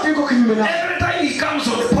mara zote yuko kinyume naye. Every time he comes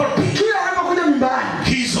on the pulpit, Kila anapokuja nyumbani,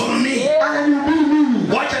 he's on me. ananihubiri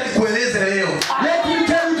mimi. Wacha nikueleze leo. Let me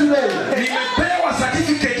tell you today. Nimepewa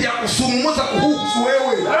certificate ya kusungumuza kuhusu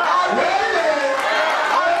wewe.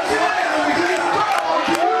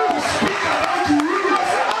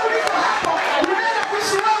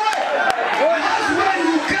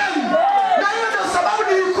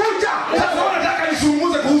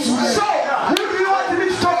 Who do you want me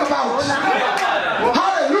to talk about?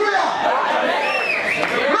 Hallelujah.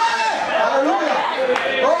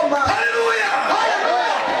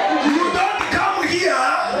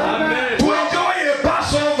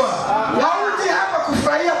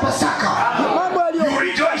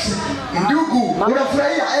 Ndugu,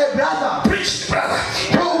 unafurahia brother. Preach, brother.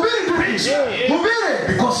 Preach.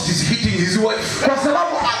 Because it is hitting his wife. Kwa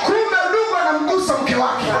sababu kumbe ndugu anamgusa mke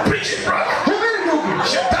wake. Preach, brother. Hubiri ndugu.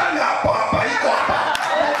 Shetani hapa iko hapa.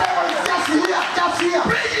 Just here.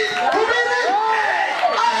 Preach it. Hubiri.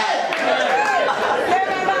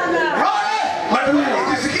 But when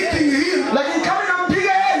it is hitting him, Lakini kama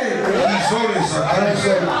inampiga yeye, he's always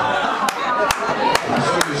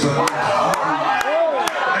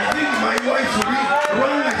I think my wife will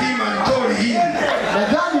run him and told him.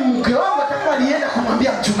 nadhani mke wangu atakuwa alienda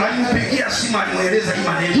kumwambia mchungaji. Alimpigia simu alimweleza hii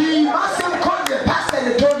maneno. He must have called the pastor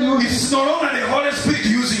and told you. It's no longer the Holy Spirit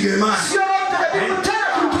using a man. Sio mtakatifu tena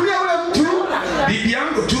kumtumia yule mtu. Bibi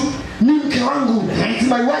yangu tu. Ni mke wangu. It's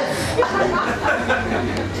my wife.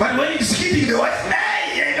 But when it's hitting the wife,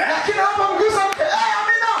 Lakini hapo mgusa mke.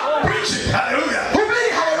 Amina. preach it. Hallelujah. Hubiri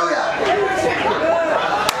hallelujah.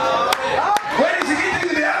 When it's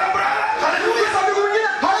hitting the other brother, hallelujah. Mgusa mtu mwingine.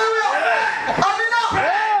 Hallelujah. Amina.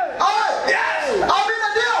 Yes. Amina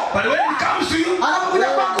ndio. But when it comes to you, Anapokuja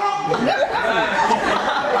kwako.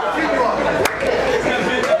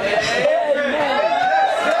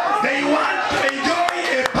 they want to enjoy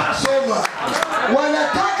a Passover.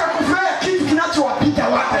 Wanataka kufanya kitu kinachowapita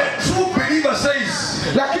But wao. the true believer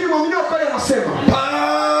says, Lakini muumini wa kweli anasema,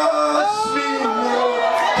 pass me no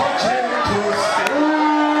potatoes.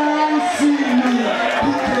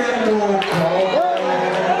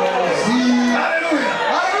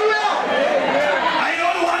 Hallelujah. I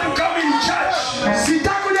don't want to come in church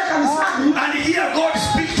Sitakuja kanisani and hear God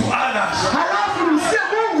speak to others. halafu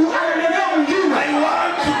msikie Mungu ananenea mwingine. I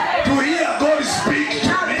want to hear God speak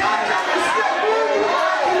to me. Nataka msikie Mungu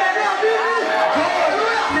akinenea mimi.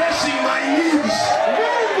 Haleluya. Pressing my needs.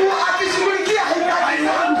 Mungu akishughulikia I hitaji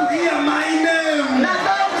want zangu. to hear my name.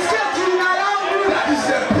 Nataka kusikia jina langu. That is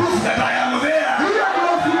the proof that I am there. Hiyo ndio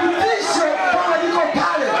uthibitisho kwamba niko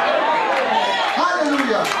pale.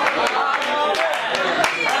 Haleluya.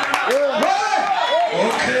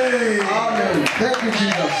 Okay. Amen. Thank you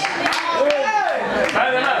Jesus.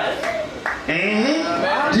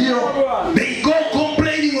 Ndio. They go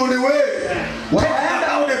complaining on the way. Talking Wanaenda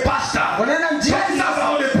about the pastor. wanaenda njiani Talking sasa.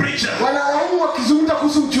 about the preacher. Wanalaumu wakizungumza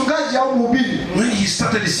kuhusu mchungaji au mhubiri. When he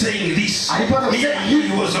started saying this, Alipata kusema hivi.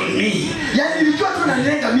 he was on me. Yaani nilijua tu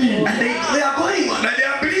nanilenga mimi. And they are going on. And they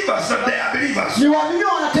are believers. That they are believers. Ni waaminio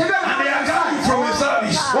wanatembea And they are coming from a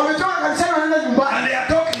service. wametoka kanisani wanaenda And nyumbani they are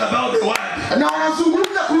talking about the word. na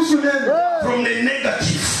wanazungumza kuhusu neno From the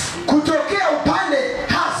negative. kutokea upande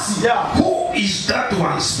hasi. Who is that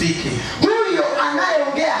one speaking? Huyo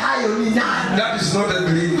anayeongea hayo ni nani? That is not a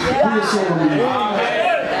believer. Huyo sio mwamini.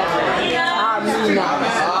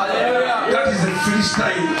 That is a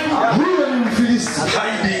Philistine Huyo ni Mfilisti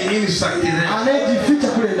hiding inside there. anayejificha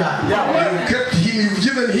kule ndani. You've kept him, you've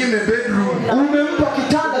given him a bedroom. Umempa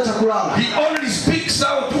kitanda cha kulala. He only speaks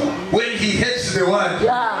out when he hates the word.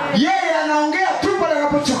 Yeye anaongea tu pale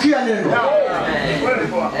anapochukia neno.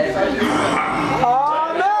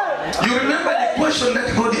 You remember the question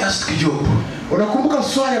that God asked Job? Unakumbuka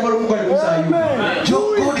swali ambalo Mungu alimuuliza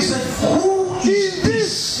Ayubu? God said, who is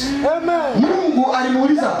this? Mungu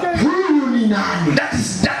alimuuliza huyu ni nani? That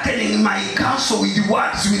is darkening my counsel with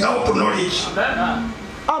words without knowledge.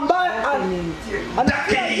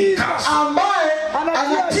 Darkening counsel. Ambaye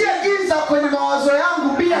anatia giza kwenye mawazo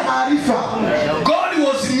yangu bila maarifa. God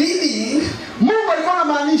was meaning, Mungu alikuwa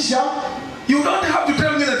anamaanisha you don't have to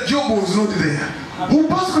tell me that Job was not there.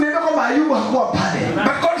 hupaswi kuniambia kwamba Ayubu hakuwa pale.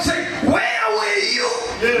 But God said, where were you?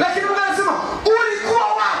 Lakini Mungu anasema ulikuwa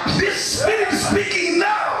wapi? This spirit is speaking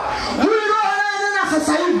now. Huyu roho anayenena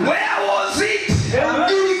sasa hivi. Where was it?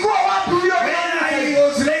 Ilikuwa wapi huyo When I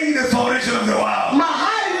was laying the foundation of the world.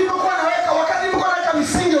 mahali nilipokuwa naweka wakati nilipokuwa naweka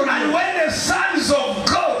misingi ya And ulimwengu. when the sons of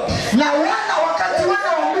God, Na wakati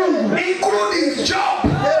wana wa Mungu including Job,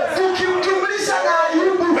 ukimjumlisha na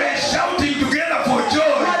Ayubu were shouting together for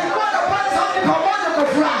joy. walikuwa wanapata sauti pamoja kwa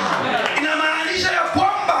furaha. Inamaanisha ya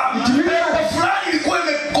kwamba pepo fulani ilikuwa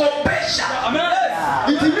imekopesha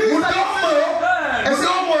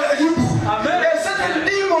mdomo ya Ayubu. A certain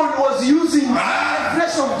demon was using the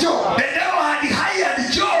flesh of Job. The devil had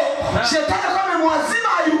hired Job Shetani alikuwa amemwazima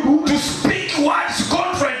Ayubu to speak words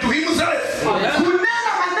contrary to himself.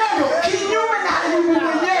 kunena maneno kinyume na Ayubu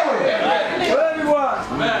mwenyewe.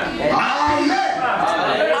 Amen.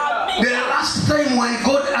 The last time when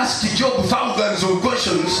God asked Job thousands of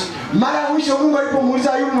questions, Mara ya mwisho Mungu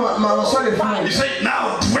alipomuuliza Ayubu maswali he fulani, said,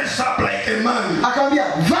 now dress up like a man. akamwambia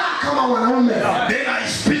vaa kama mwanaume. Then I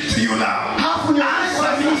speak to you now. Hafu ni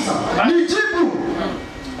sasa. Nijibu.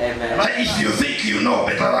 If you think you know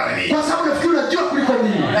better than me. Kwa sababu nafikiri unajua kuliko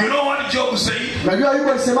mimi. You know what Job said? Unajua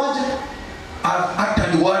Ayubu alisemaje? I've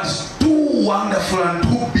uttered words too wonderful and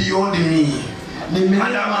too beyond me. And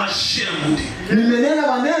I'm ashamed. Nimenena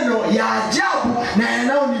maneno ya ajabu na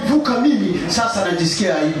yanayonivuka mimi, sasa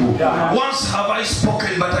najisikia aibu. Once have I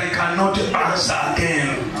spoken but I cannot answer again.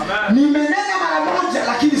 Nimenena mara moja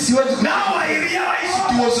lakini siwezi. Now I realize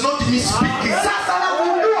it was not me speaking. Sasa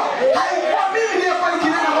nagundua haikuwa mimi niliyekuwa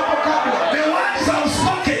nikinena hapo kabla. The words I've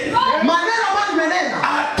spoken, maneno ambayo nimenena,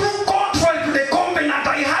 are too contrary to the covenant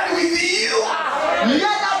I had with you.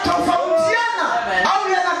 Yanatofautiana au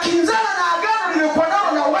yanakinzana na agano nililokuwa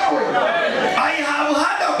nalo na wewe. I have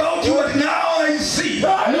heard about you but now I see.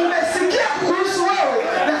 Nimesikia kuhusu wewe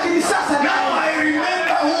lakini sasa Now I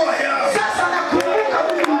remember who I am. sasa nakumbuka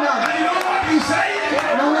mimi ni nani. And you know what you say?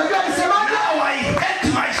 Na unajua nisemaje? Now I hate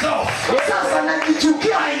myself. Sasa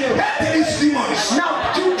najichukia I mwenyewe. hate these demons.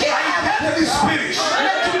 Nachukia I hate these spirits.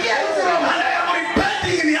 nachukia hizo roho. And I am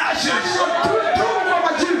repenting in the ashes. Natubu kwa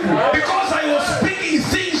majibu. Because I was speaking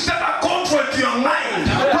things that are contrary to your mind.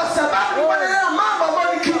 Kwa sababu wananena mambo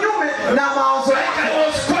ambayo ni kinyume na mawazo Like yako. I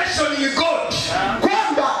was questioning God.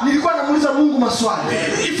 Kwamba nilikuwa namuuliza Mungu maswali.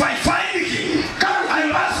 If I find him,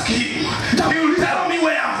 I ask him. He will tell me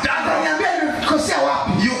where I've done wrong. Niambia nimekosea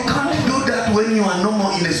wapi. You can't do that when you are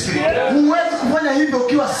normal in the spirit. Huwezi kufanya hivyo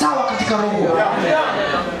ukiwa sawa katika roho.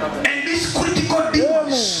 And these critical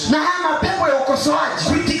demons, Na haya mapepo ya ukosoaji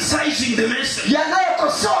criticizing the message,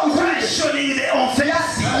 yanayokosoa ujumbe, questioning the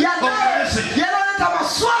authenticity of the message. yanaleta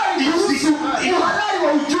maswali kuhusu uhalali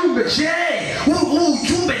wa ujumbe. Je, huu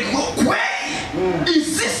ujumbe ni kweli?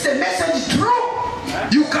 Is this the message true?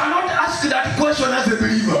 You cannot ask that question as a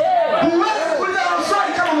believer. Huwezi kuuliza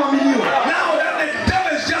maswali kama mwaminio. Now that the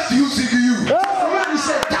devil is just using you. Huyo ni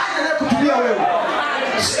shetani anayekutumia wewe.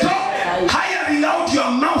 Stop hiring out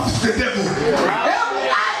your mouth to the devil.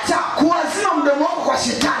 Hebu acha kuwazima mdomo wako kwa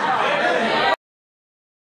shetani.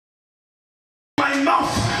 My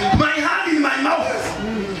mouth, my hand in my mouth.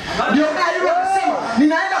 Ndio Ayubu akasema,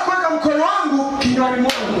 ninaenda kuweka mkono wangu kinywani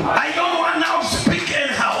mwangu. I don't want now to speak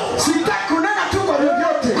anyhow. Sitaki kunena tu kwa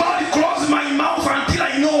vyovyote. God close my mouth until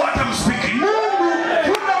I know what I'm speaking. Mungu,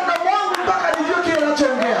 funga mdomo wangu mpaka nijue kile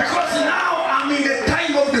ninachoongea. Because now I'm in the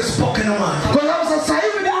time of the spoken word. Kwa sababu sasa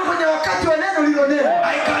hivi niko kwenye wakati wa neno lililonenwa.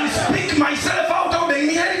 I can speak myself out of the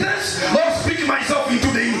inheritance or speak myself into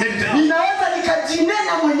the inheritance. Ninaweza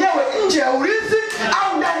nikajinena mwenyewe nje ya urithi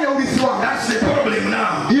au ndani ya urithi wangu. That's the problem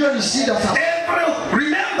now. Hiyo ni shida sasa.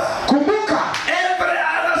 Remember, Kumbuka, every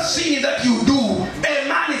other sin that you do, a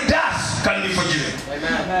man does can be forgiven.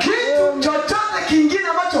 kitu chochote kingine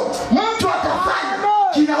ambacho mtu atafanya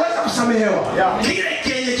kinaweza kusamehewa. Kile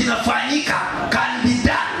kenye kinafanyika can be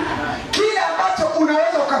done, Kile ambacho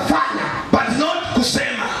unaweza ukafanya, but not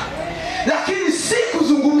kusema. lakini si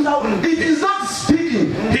kuzungumza. It is not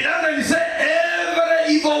speaking. He doesn't say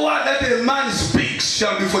every evil word that a man speaks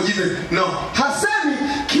shall be forgiven. No. Hasemi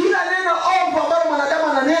kila neno ovu ambalo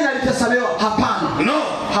mwanadamu ananena litasamehewa. Hapana. No.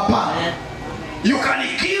 Hapana. You can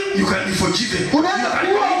kill, you can be forgiven. You Unaweza can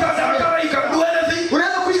kuua, commit adultery, you can do anything.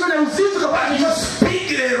 Unaweza kuishi kwenye uzinzi But kabla you ya speak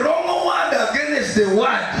the wrong word against the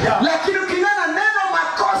word. lakini ukinena neno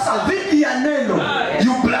makosa dhidi ya neno,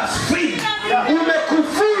 You blaspheme.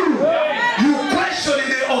 umekufuru. You question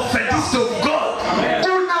the authenticity of God.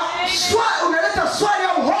 Unaleta swali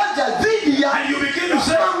au hoja dhidi ya And you begin to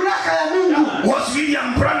say, mamlaka ya Mungu. was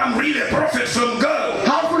William Branham really a prophet from God?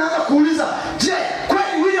 Halafu unaanza kuuliza, je,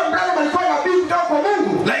 kweli William Branham alikuwa nabii kutoka kwa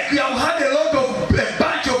Mungu? Like we have had a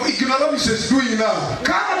bunch of ignoramuses doing now.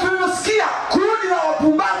 Kama tulivyosikia kundi la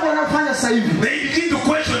wapumbavu wanafanya sasa hivi. They begin to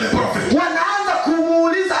question the prophet. Wanaanza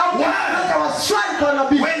kumuuliza au kuleta maswali kwa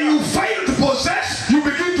nabii. When you fail to possess, you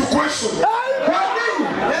begin to question. Kwa nini?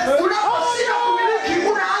 Unaposhinda kumiliki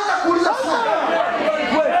unaanza kuuliza swali.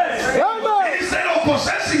 Instead of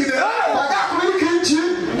possessing the earth, Baada ya kumiliki nchi,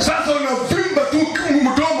 sasa unavimba tu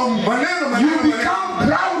mdomo maneno you become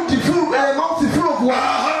proud, full of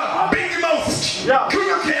words. big mouth.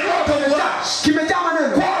 Kinywa A lot of words. kimejaa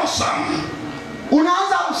maneno. Quarrelsome.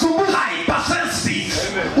 Unaanza msumbufu. Hypersensitive.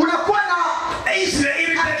 Unakuwa na Easily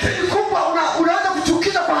irritated. akili kubwa, unaweza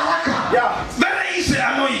kuchukiza kwa haraka. Very easily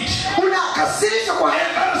annoyed. Unakasirishwa kwa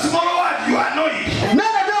haraka. A very small word, you are annoyed.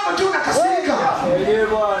 Neno dogo tu unakasirika.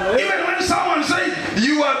 Even when someone says,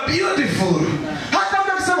 you are beautiful. Hata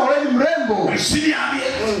mtu akisema wewe ni mrembo. Usiniambie.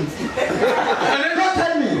 And then Don't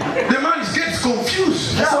tell me. the man gets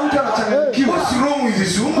confused. Sasa mtu anachanganyikiwa. What's wrong with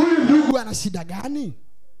this woman? Huyu ndugu ana shida gani?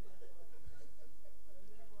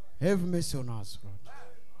 Have mercy on us, Lord.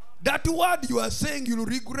 That word you are saying you will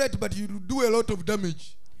regret, but you will do a lot of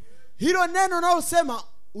damage. Hilo neno unalosema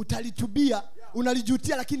utalitubia,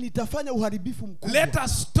 unalijutia, lakini litafanya uharibifu mkubwa. Let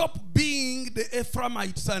us stop being the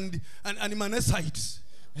Ephraimites and Manassites.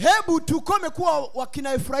 Hebu tukome kuwa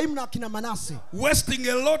wakina Efraimu na wakina Manase. Wasting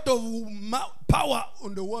a lot of power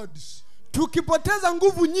on the words. Tukipoteza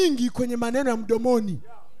nguvu nyingi kwenye maneno ya mdomoni.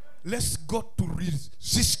 Let's go to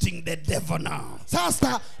resisting the devil now.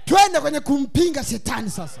 Sasa twende kwenye kumpinga shetani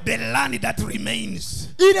sasa. The land that remains.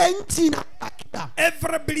 Ile nchi inabakia.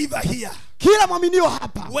 Every believer here. Kila mwaminio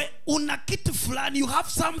hapa. Una kitu fulani, you have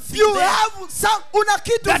something you there have some, una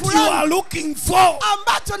kitu that fulani you are looking for,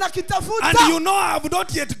 ambacho nakitafuta, and you know I have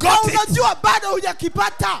not yet got it. Unajua bado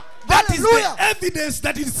hujakipata. That is the evidence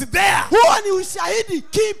that it's there. Huo ni ushahidi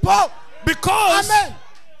kipo. Because amen.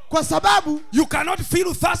 Kwa sababu you cannot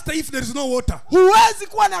feel thirsty if there is no water. Huwezi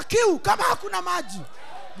kuwa na kiu kama hakuna maji.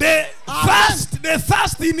 The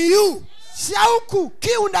thirst in you shauku,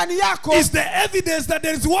 kiu ndani yako is the evidence that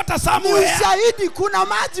there is water somewhere. Ushahidi kuna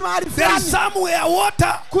maji mahali fulani. There is somewhere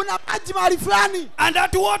water. Kuna maji mahali fulani. And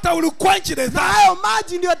that water will quench the thirst. Hayo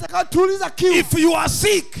maji ndio yatakayotuliza kiu. If you are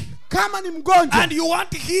sick, kama ni mgonjwa, and you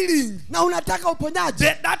want healing, na unataka uponyaji,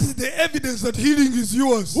 that is the evidence that healing is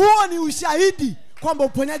yours. Huo ni ushahidi kwamba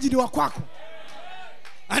uponyaji ni wa kwako.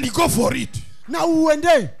 And you go for it. Na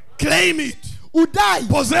uende. Claim it. Udai.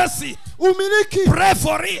 Possess it. Umiliki. Pray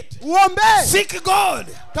for it. Uombe. Seek God.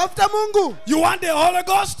 Tafuta Mungu. You want the Holy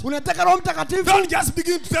Ghost? Unataka Roho Mtakatifu? Don't just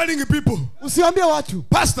begin telling people. Usiambie watu.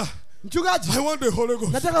 Pastor, mchungaji, I want the Holy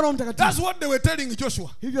Ghost. Nataka Roho Mtakatifu. That's what they were telling Joshua.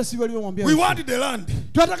 Hivyo sivyo walivyomwambia. We want the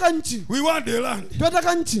land. Tunataka nchi. We want the land.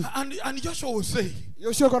 Tunataka nchi. And Joshua will say,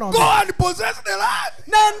 go and possess the land.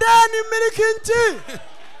 Nendeni mmiliki nchi.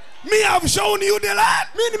 Me, I've shown you the land.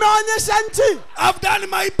 Mimi nimeonyesha nchi. I've done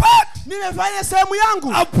my part. Nimefanya sehemu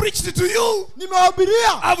yangu. I've preached to you.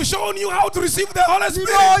 Nimewahubiria. I've shown you how to receive the Holy Spirit.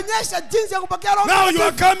 Nimeonyesha jinsi ya kupokea Roho Mtakatifu. Now you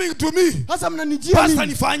are coming to me. Sasa mnanijia mimi. Pastor,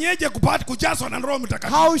 nifanyeje kupata kujazwa na Roho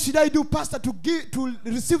Mtakatifu? How should I do, pastor, to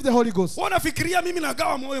receive the Holy Ghost? Unafikiria mimi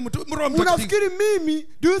nagawa moyo Roho Mtakatifu? Unafikiri mimi,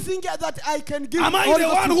 do you think that I can give Am I the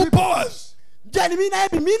one who pours? Je, ni mimi na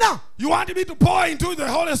hebi mina? You want me to pour into the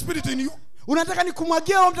Holy Spirit in you? Unataka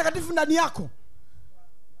nikumwagie Roho Mtakatifu ndani yako?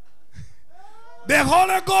 The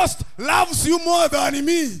Holy Ghost loves you more than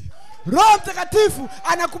me. Roho Mtakatifu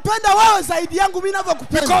anakupenda wewe zaidi yangu mimi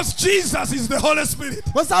ninavyokupenda. Because Jesus is the Holy Spirit.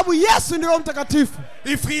 Kwa sababu Yesu ni Roho Mtakatifu.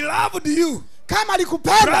 If he loved you, kama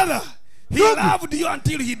alikupenda, brother, he loved you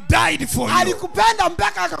until he died for you. Alikupenda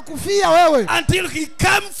mpaka akakufia wewe. Until he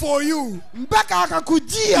came for you. Mpaka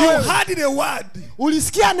akakujia wewe. You heard the word.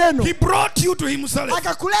 Ulisikia neno. He brought you to himself.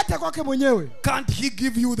 Akakuleta kwake mwenyewe. Can't he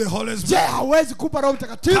give you the Holy Spirit? Je, hawezi kupa Roho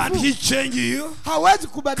Mtakatifu? Can't he change you? Hawezi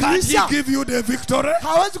kubadilisha? Can't he give you the victory?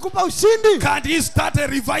 Hawezi kupa ushindi? Can't he start a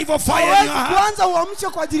revival fire in your heart? Kuanza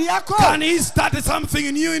uamsho kwa ajili yako? Can he start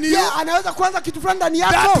something new in you? Anaweza kuanza kitu fulani ndani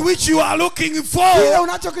yako. That which you are looking for. Kile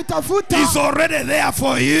unachokitafuta is already there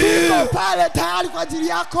for you. Kiko pale tayari kwa ajili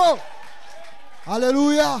yako.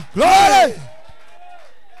 Hallelujah. Glory.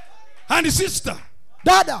 And sister,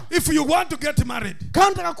 dada, if you want to get married,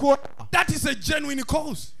 that is a genuine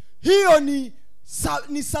cause. Hiyo ni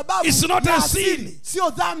sababu. It's not a sin. Sio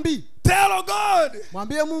dhambi. Tell God.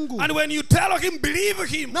 Mwambie Mungu. And when you tell him, believe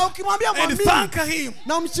him. Na ukimwambia and thank him.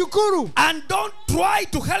 Na mshukuru. And don't try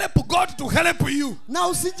to help God to help you. Na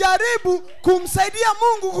usijaribu kumsaidia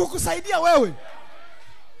Mungu kukusaidia wewe.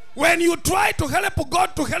 When you try to help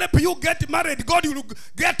God to help you get married, God will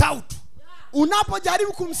get out.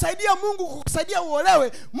 Unapojaribu kumsaidia Mungu kukusaidia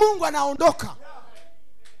uolewe, Mungu anaondoka.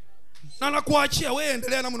 Na nakuachia wewe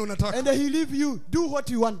endelea namna unataka. And he leave you, do what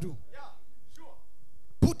you want to do.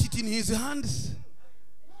 Put it in his hands.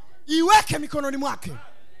 Iweke mikononi mwake.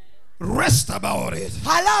 Rest about it.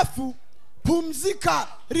 Halafu pumzika,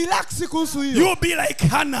 relax kuhusu hiyo. You'll be like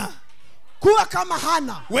Hannah. Kuwa kama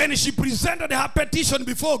Hannah. When she presented her petition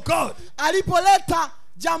before God. Alipoleta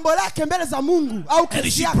jambo lake mbele za Mungu au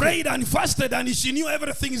kesi yake. And she prayed and fasted and she knew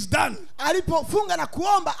everything is done. Alipofunga na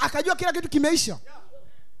kuomba akajua kila kitu kimeisha.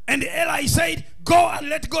 And Eli said, go and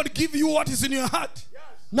let God give you what is in your heart.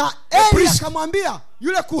 Na Eli akamwambia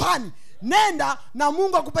yule kuhani, nenda na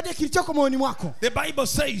Mungu akupatie kilichoko moyoni mwako. The Bible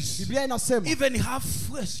says, Biblia inasema, even her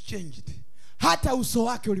face changed. Hata uso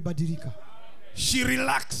wake ulibadilika. She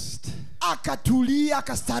relaxed. Akatulia,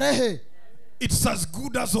 akastarehe. It's as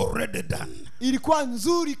good as already done. Ilikuwa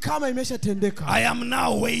nzuri kama imeshatendeka. I am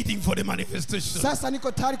now waiting for the manifestation. Sasa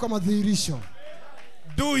niko tayari kwa madhihirisho.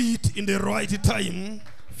 Do it in the right time.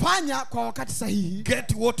 Fanya kwa wakati sahihi.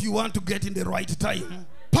 Get what you want to get in the right time.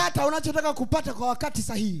 Pata unachotaka kupata kwa wakati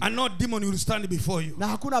sahihi. And no demon will stand before you. Na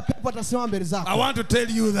hakuna pepo atasimama mbele zako. I want to tell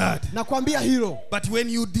you that. Nakwambia hilo. But when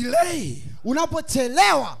you delay,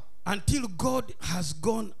 unapochelewa until God has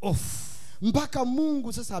gone off, mpaka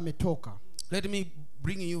Mungu sasa ametoka. Let me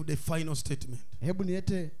bring you the final statement. Hebu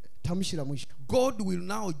niete tamshi la mwisho. God will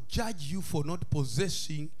now judge you for not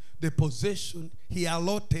possessing the possession he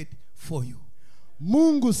allotted for you.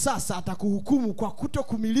 Mungu sasa atakuhukumu kwa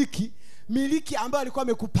kutokumiliki miliki ambayo alikuwa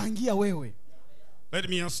amekupangia wewe. Let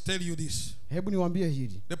me just tell you this. Hebu niwaambie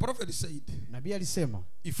hili. The prophet said, Nabii alisema,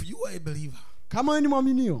 if you are a believer, kama wewe ni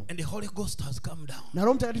mwaminio, and the Holy Ghost has come down, na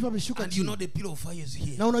Roho Mtakatifu ameshuka and you chini, know the pillar of fire is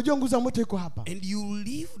here, na unajua nguzo ya moto iko hapa, and you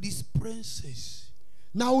leave this princess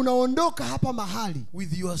na unaondoka hapa mahali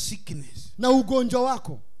with your sickness, na ugonjwa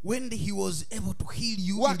wako, when he was able to heal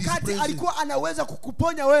you in this wakati presence, alikuwa anaweza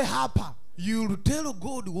kukuponya wewe hapa, you'll tell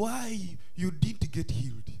God why you didn't get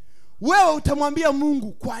healed. wewe utamwambia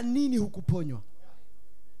Mungu kwa nini hukuponywa.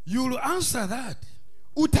 You'll answer that.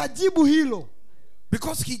 Utajibu hilo.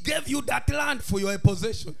 Because he gave you that land for your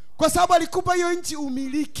possession. Kwa sababu alikupa hiyo nchi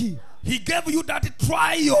umiliki. He gave you that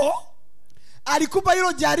trial, alikupa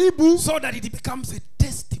hilo jaribu, so that it becomes a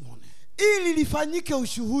testimony. ili lifanyike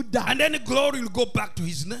ushuhuda. And then glory will go back to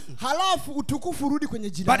his name. Halafu utukufu rudi kwenye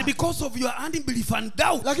jina. But because of your unbelief and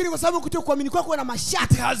doubt, lakini kwa sababu kutokuamini kwako na it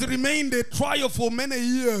mashaka, has remained a trial for many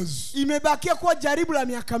years. imebakia kuwa jaribu la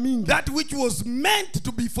miaka mingi. That which was meant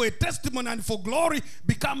to be for a testimony and for glory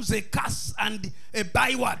becomes a curse and a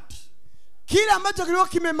byword. Kile ambacho kilikuwa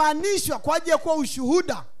kimemanishwa kwa ajili ya kuwa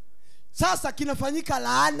ushuhuda, sasa kinafanyika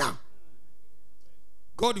laana.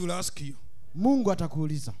 God will ask you. Mungu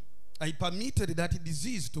atakuuliza, I permitted that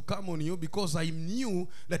disease to come on you because I knew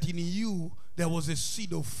that in you there was a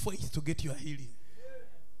seed of faith to get your healing.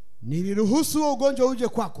 Niliruhusu ugonjwa uje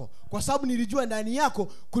kwako kwa sababu nilijua ndani yako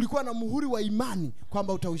kulikuwa na muhuri wa imani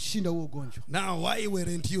kwamba utaushinda huo ugonjwa. Now why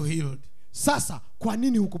weren't you healed? Sasa kwa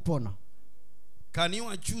nini hukupona? Can you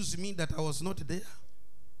accuse me that I was not there?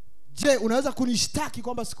 Je, unaweza kunishtaki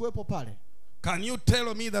kwamba sikuwepo pale? Can you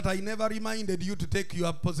tell me that I never reminded you to take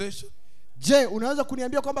your possession? Je, unaweza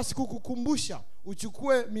kuniambia kwamba sikukukumbusha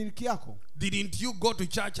uchukue miliki yako? Didn't you go to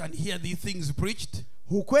church and hear these things preached?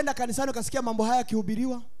 Hukwenda kanisani ukasikia mambo haya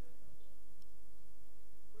yakihubiriwa?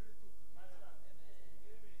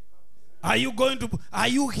 Are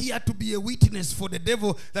you here to be a witness for the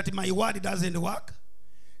devil that my word doesn't work?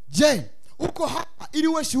 Je, uko hapa ili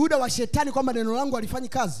uwe shuhuda wa shetani kwamba neno langu halifanyi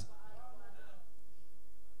kazi?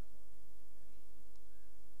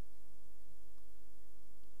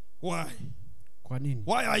 Why? Kwa nini?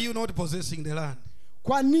 Why are you not possessing the land?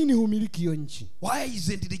 Kwa nini humiliki hiyo nchi? Why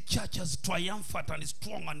isn't the church as triumphant and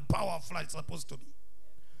strong and powerful as it's supposed to be?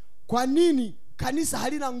 Kwa nini kanisa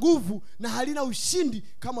halina nguvu na halina ushindi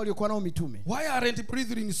kama waliokuwa nao mitume? Why aren't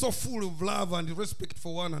brethren so full of love and respect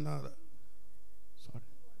for one another?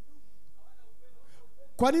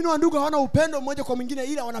 Kwa nini wandugu hawana upendo mmoja kwa mwingine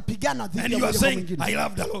ila wanapigana dhidi ya mmoja kwa mwingine? I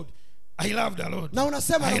love the Lord. I love the Lord. Na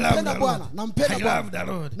unasema nampenda Bwana, nampenda Bwana. I love the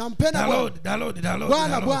Lord. Nampenda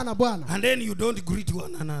Bwana. Bwana, Bwana. And then you don't greet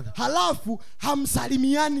one another. Halafu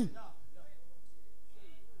hamsalimiani.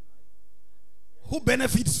 Who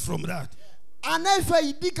benefits from that?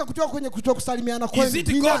 Anayefaidika kutoka kwenye kutokusalimiana kwenu? Is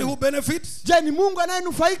it God who benefits? Je, ni Mungu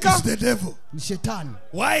anayenufaika? It's the devil. Ni shetani.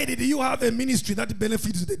 Why did you have a ministry that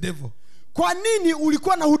benefits the devil? Kwa nini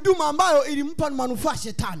ulikuwa na huduma ambayo ilimpa manufaa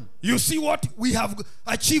shetani? You see what we have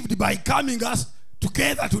achieved by coming us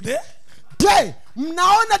together today? Je,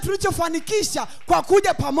 mnaona tulichofanikisha kwa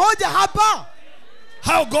kuja pamoja hapa?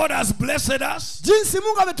 How God has blessed us. Jinsi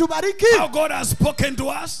Mungu ametubariki. How God has spoken to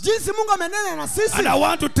us. Jinsi Mungu amenena na sisi. And I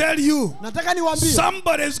want to tell you, nataka niwaambie,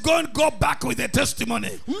 somebody is going to go back with a testimony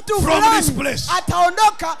from this place.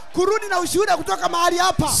 Ataondoka kurudi na ushuhuda kutoka mahali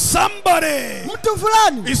hapa. Somebody mtu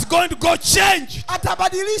fulani is going to go change.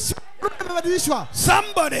 Atabadilishwa.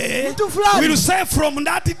 Somebody will say from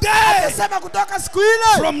that day,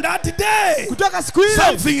 from that day,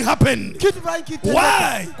 something happened.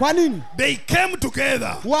 Why? They came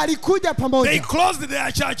together. They closed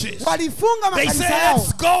their churches. They said,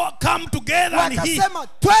 let's go, come together and heal.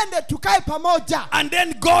 And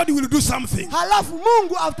then God will do something.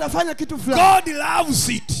 God loves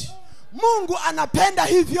it. Mungu anapenda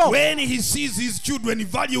hivyo. When he sees his children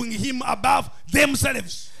valuing him above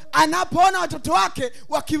themselves. Anapoona watoto wake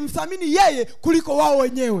wakimthamini yeye kuliko wao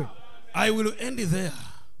wenyewe. I will end there.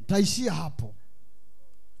 Taishia hapo.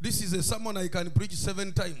 This is a sermon I can preach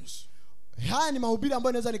 7 times. Haya ni mahubiri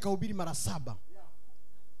ambayo naweza nikahubiri mara 7.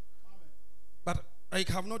 But I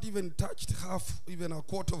have not even touched half, even a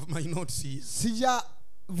quarter of my notes here.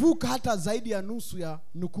 Sijavuka hata zaidi ya nusu ya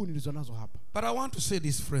nukuu nilizonazo hapa. But I want to say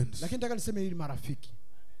this, friends. Lakini nataka niseme hili marafiki.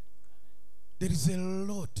 There is a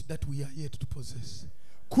lot that we are yet to possess.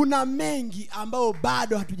 Kuna mengi ambao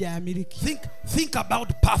bado hatujayamiliki. Think about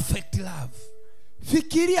perfect love.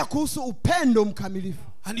 Fikiria kuhusu upendo mkamilifu.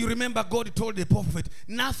 And you remember God told the prophet,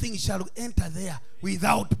 nothing shall enter there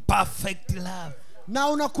without perfect love. Na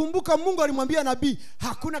unakumbuka Mungu alimwambia nabii,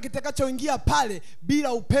 hakuna kitakachoingia pale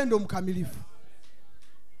bila upendo mkamilifu.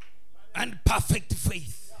 And perfect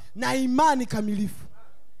faith. Na imani kamilifu.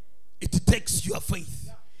 It takes your faith.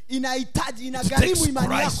 Inahitaji, inagharimu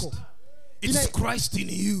imani yako. It's Christ in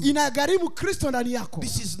you. Inagharimu Kristo ndani yako.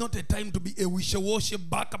 This is not a time to be a wishy-washy,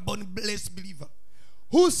 backbone, blessed believer.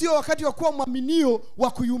 Huu sio wakati wa kuwa mwaminio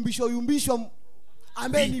wa kuyumbishwa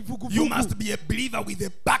ambaye ni vuguvugu. You must be a believer with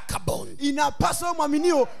a backbone. Inapaswa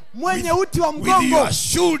mwaminio mwenye uti wa With mgongo. your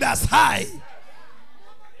shoulders high.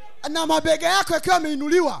 Na mabega yako yakiwa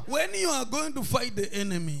yameinuliwa. When you are going to fight the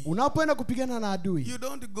enemy, unapoenda kupigana na adui, you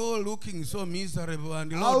don't go looking so miserable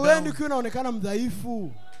and low hauendi down. ukiwa unaonekana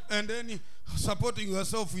mdhaifu. And then supporting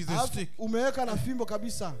yourself with a stick. Umeweka na fimbo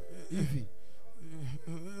kabisa hivi.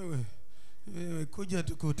 Kuja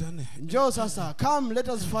tukutane. Njoo sasa, come let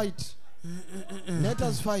us fight. Let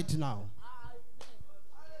us fight now.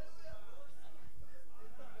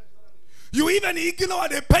 You even ignore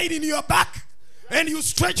the pain in your back and you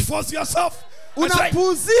stretch forth yourself.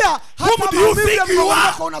 Unapuuzia hata maumivu ya mgongo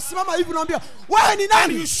wako, unasimama hivi unaambia wewe ni nani?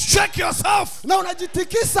 And you shake yourself. Na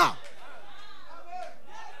unajitikisa.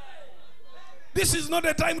 This is not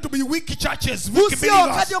a time to be weak churches, weak Sio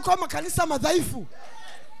wakati believers. wa kuwa kanisa madhaifu.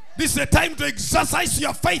 This is a time to exercise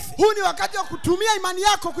your faith. Huu ni wakati wa kutumia imani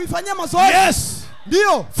yako kuifanyia mazoezi. Yes.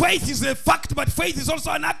 Ndio. Faith is a fact, but faith is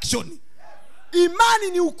also an action.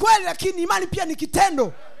 Imani ni ukweli, lakini imani pia ni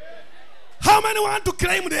kitendo. How many want to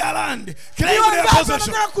claim their land? Claim their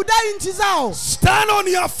possession. Kudai nchi zao. Stand on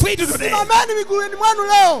your feet today. Simameni miguuni mwenu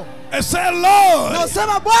leo. And say, Lord,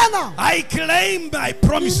 nasema Bwana, I claim thy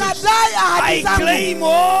promises. Ninadai ahadi zangu. I claim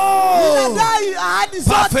all Ninadai ahadi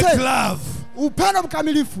zote. perfect love. Upendo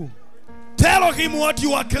mkamilifu. Tell him what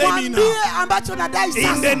you are claiming now. Ambacho nadai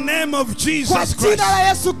sasa. In the name of Jesus Kwa Christ. jina la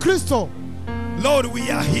Yesu Kristo. Lord, we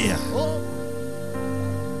are here.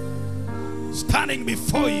 Standing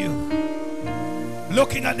before you,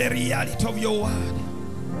 looking at the reality of your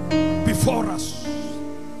word before us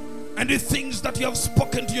and the things that you have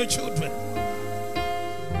spoken to your children,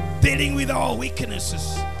 dealing with our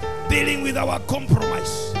weaknesses, dealing with our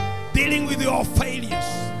compromise, dealing with our failures,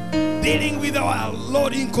 dealing with our,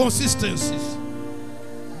 Lord, inconsistencies,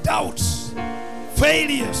 doubts,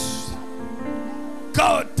 failures.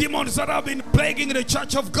 God, demons that have been plaguing the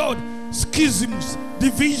church of God, schisms,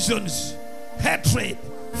 divisions, hatred,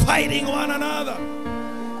 fighting one another.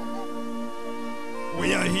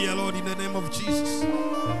 We are here, Lord, in the name of Jesus.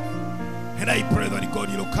 And I pray that God,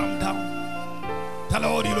 you'll come down. That,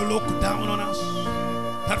 Lord, you'll look down on us.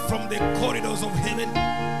 That from the corridors of heaven,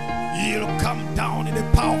 you'll come down in the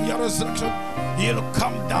power of your resurrection. You'll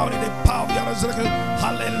come down in the power of your resurrection.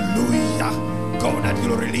 Hallelujah. God, that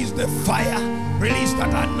you'll release the fire. Release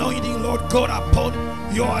that anointing, Lord God, upon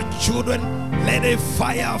your children. Let the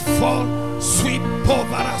fire fall. Sweep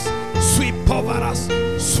over us. Sweep over us.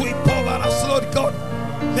 Sweep over us, Lord God.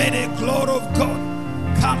 Let the glory of God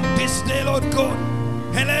come this day, Lord God.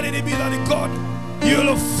 And let it be that God,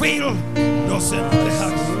 you'll fill those empty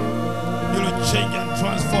hearts. You'll change and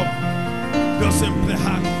transform those empty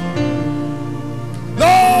hearts.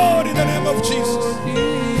 Lord, in the name of Jesus,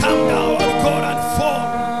 come down, Lord God, and fall.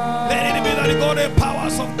 Let it be that God, the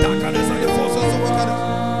powers of darkness and the forces of wickedness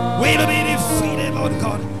will be defeated, Lord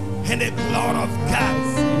God. And the glory of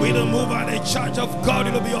God will move, and the church of God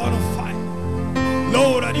will be on fire.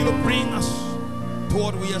 Lord, that you will bring us to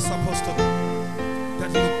what we are supposed to be.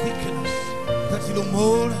 That you will quicken us. That you will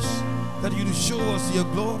mold us. That you will show us your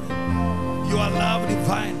glory. Your love,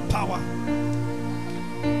 divine power.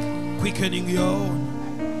 Quickening your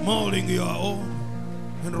own. Molding your own.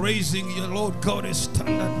 And raising your Lord God a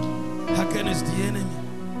standard against the enemy.